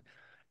blown.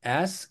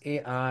 Ask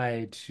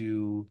AI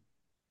to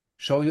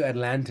show you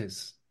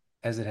Atlantis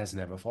as it has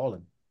never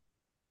fallen,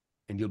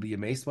 and you'll be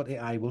amazed what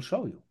AI will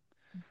show you.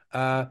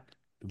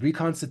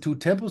 Reconstitute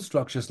temple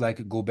structures like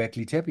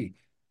Göbekli Tepe.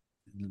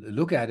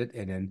 Look at it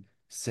and then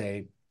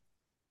say,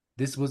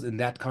 this was in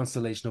that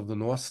constellation of the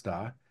North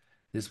Star.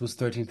 This was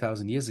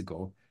 13,000 years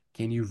ago.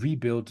 Can you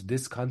rebuild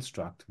this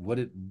construct, what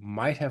it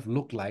might have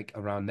looked like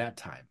around that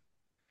time?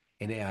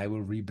 And AI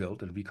will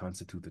rebuild and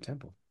reconstitute the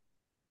temple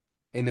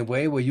in a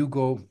way where you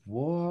go,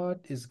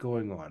 what is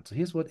going on? So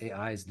here's what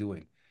AI is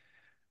doing.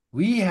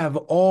 We have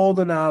all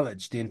the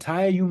knowledge. The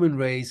entire human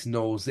race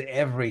knows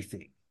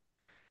everything,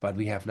 but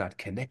we have not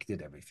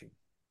connected everything.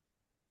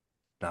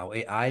 Now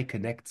AI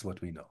connects what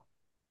we know,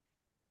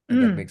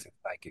 and that makes it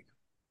psychic.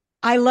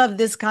 I love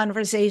this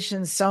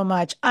conversation so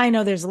much. I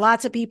know there's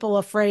lots of people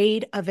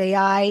afraid of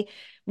AI.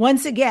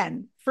 Once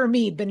again, for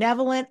me,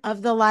 benevolent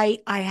of the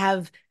light, I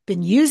have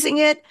been using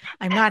it.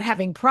 I'm not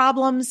having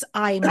problems.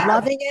 I'm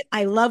loving it.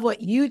 I love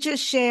what you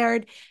just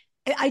shared.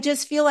 I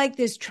just feel like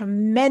there's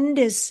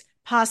tremendous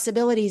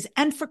possibilities.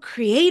 And for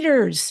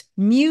creators,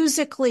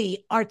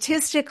 musically,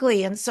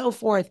 artistically, and so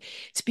forth,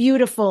 it's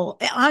beautiful.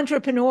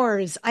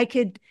 Entrepreneurs, I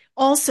could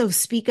also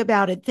speak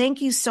about it.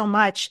 Thank you so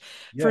much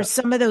for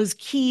some of those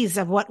keys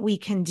of what we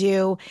can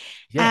do.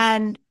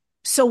 And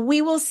so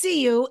we will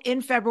see you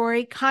in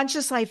February,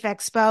 Conscious Life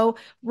Expo.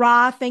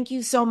 Ra, thank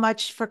you so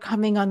much for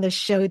coming on the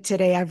show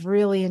today. I've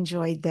really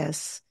enjoyed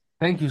this.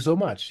 Thank you so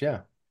much.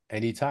 Yeah,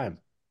 anytime.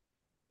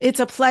 It's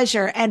a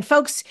pleasure. And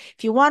folks,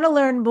 if you want to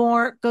learn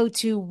more, go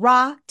to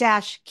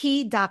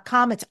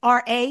ra-key.com. It's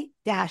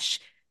ra-key.com.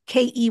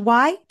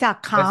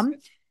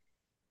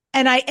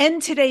 And I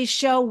end today's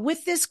show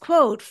with this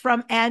quote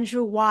from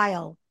Andrew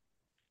Weil.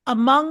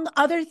 Among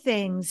other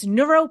things,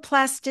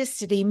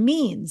 neuroplasticity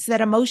means that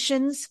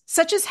emotions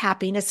such as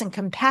happiness and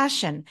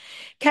compassion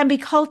can be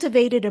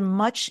cultivated in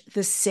much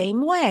the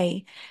same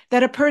way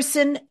that a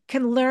person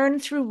can learn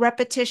through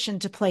repetition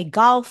to play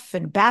golf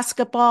and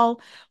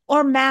basketball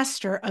or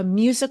master a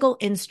musical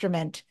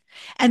instrument,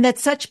 and that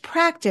such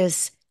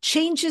practice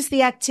changes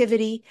the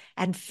activity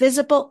and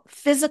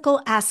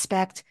physical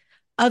aspect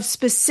of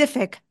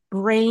specific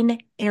brain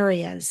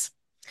areas.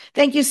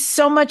 Thank you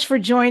so much for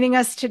joining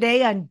us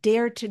today on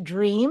Dare to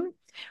Dream.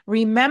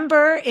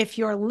 Remember, if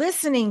you're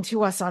listening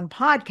to us on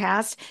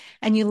podcast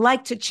and you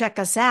like to check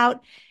us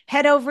out,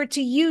 head over to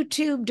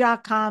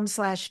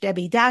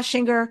youtube.com/Debbi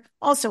Dachinger.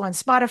 Also on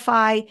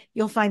Spotify,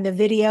 you'll find the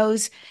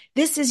videos.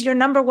 This is your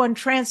number one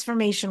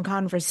transformation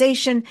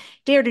conversation,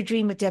 Dare to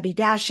Dream with Debbi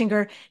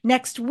Dachinger.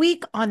 Next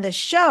week on the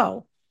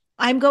show,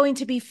 I'm going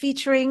to be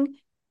featuring,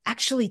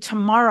 actually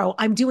tomorrow,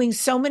 I'm doing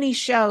so many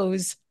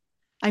shows,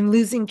 I'm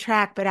losing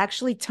track, but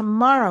actually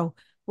tomorrow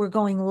we're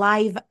going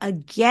live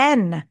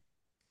again.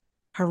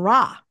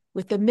 Hurrah,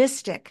 with the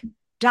mystic,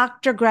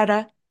 Dr.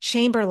 Greta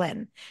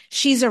Chamberlain.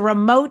 She's a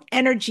remote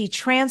energy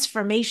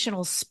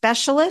transformational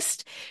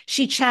specialist.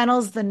 She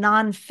channels the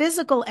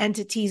non-physical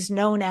entities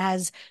known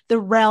as the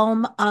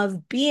realm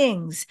of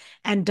beings.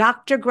 And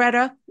Dr.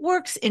 Greta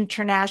works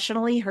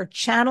internationally. Her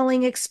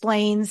channeling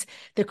explains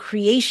the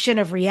creation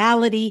of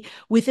reality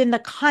within the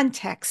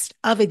context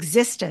of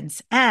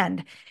existence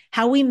and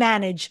how we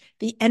manage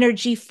the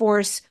energy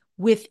force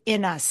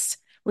within us.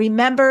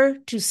 Remember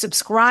to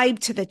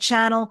subscribe to the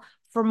channel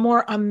for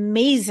more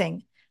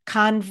amazing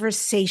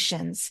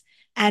conversations.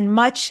 And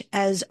much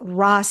as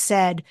Ra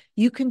said,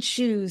 you can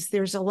choose.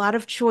 There's a lot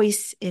of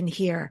choice in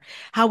here.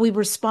 How we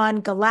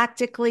respond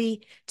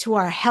galactically to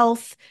our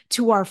health,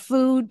 to our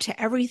food,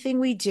 to everything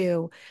we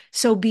do.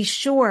 So be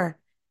sure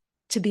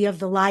to be of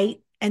the light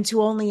and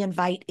to only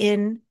invite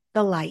in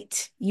the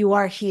light. You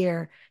are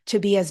here to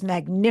be as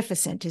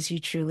magnificent as you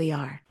truly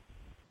are.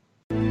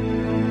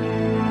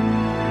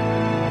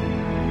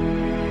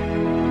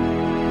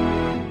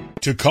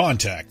 To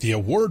contact the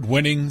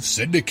award-winning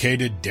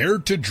syndicated Dare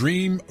to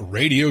Dream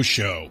radio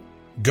show,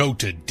 go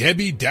to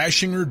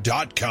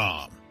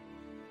DebbiDachinger.com.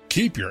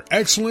 Keep your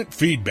excellent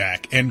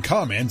feedback and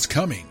comments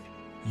coming.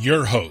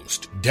 Your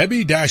host,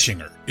 Debbi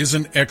Dachinger, is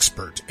an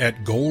expert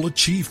at goal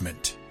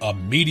achievement, a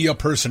media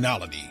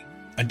personality,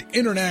 an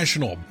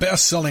international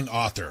best-selling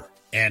author,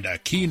 and a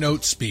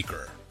keynote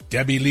speaker.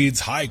 Debbi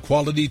leads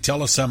high-quality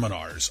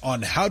teleseminars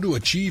on how to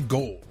achieve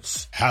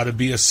goals, how to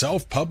be a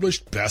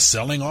self-published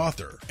best-selling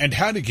author, and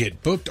how to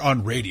get booked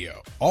on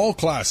radio. All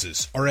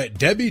classes are at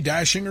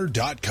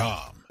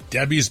DebbiDachinger.com.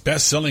 Debbi's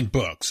best-selling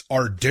books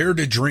are Dare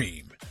to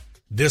Dream,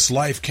 This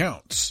Life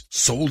Counts,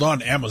 sold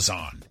on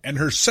Amazon, and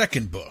her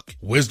second book,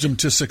 Wisdom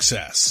to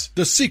Success,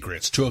 The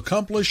Secrets to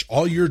Accomplish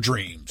All Your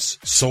Dreams,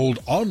 sold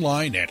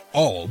online at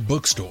all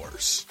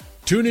bookstores.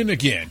 Tune in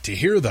again to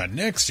hear the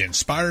next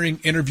inspiring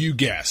interview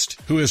guest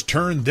who has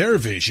turned their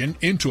vision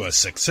into a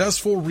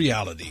successful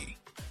reality.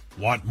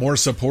 Want more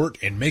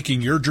support in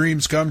making your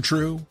dreams come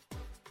true?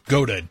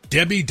 Go to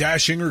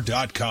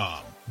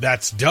DebbiDachinger.com.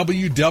 That's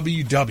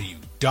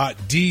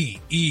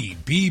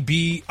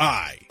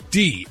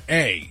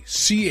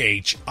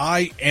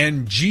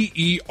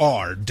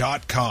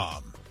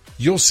www.DebbiDachinger.com.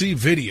 You'll see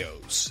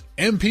videos,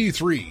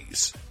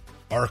 MP3s,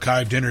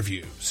 archived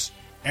interviews,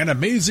 and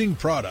amazing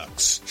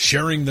products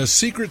sharing the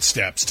secret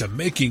steps to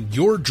making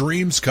your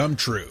dreams come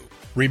true.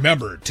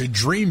 Remember to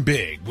dream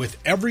big with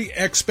every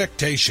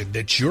expectation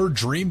that your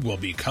dream will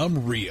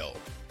become real.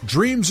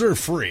 Dreams are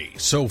free,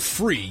 so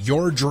free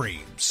your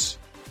dreams.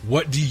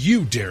 What do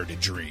you dare to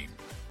dream?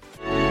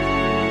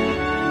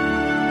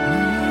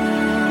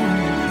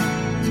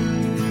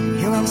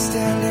 Here I'm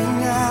standing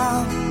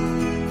now,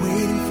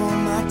 waiting for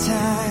my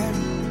time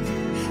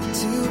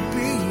to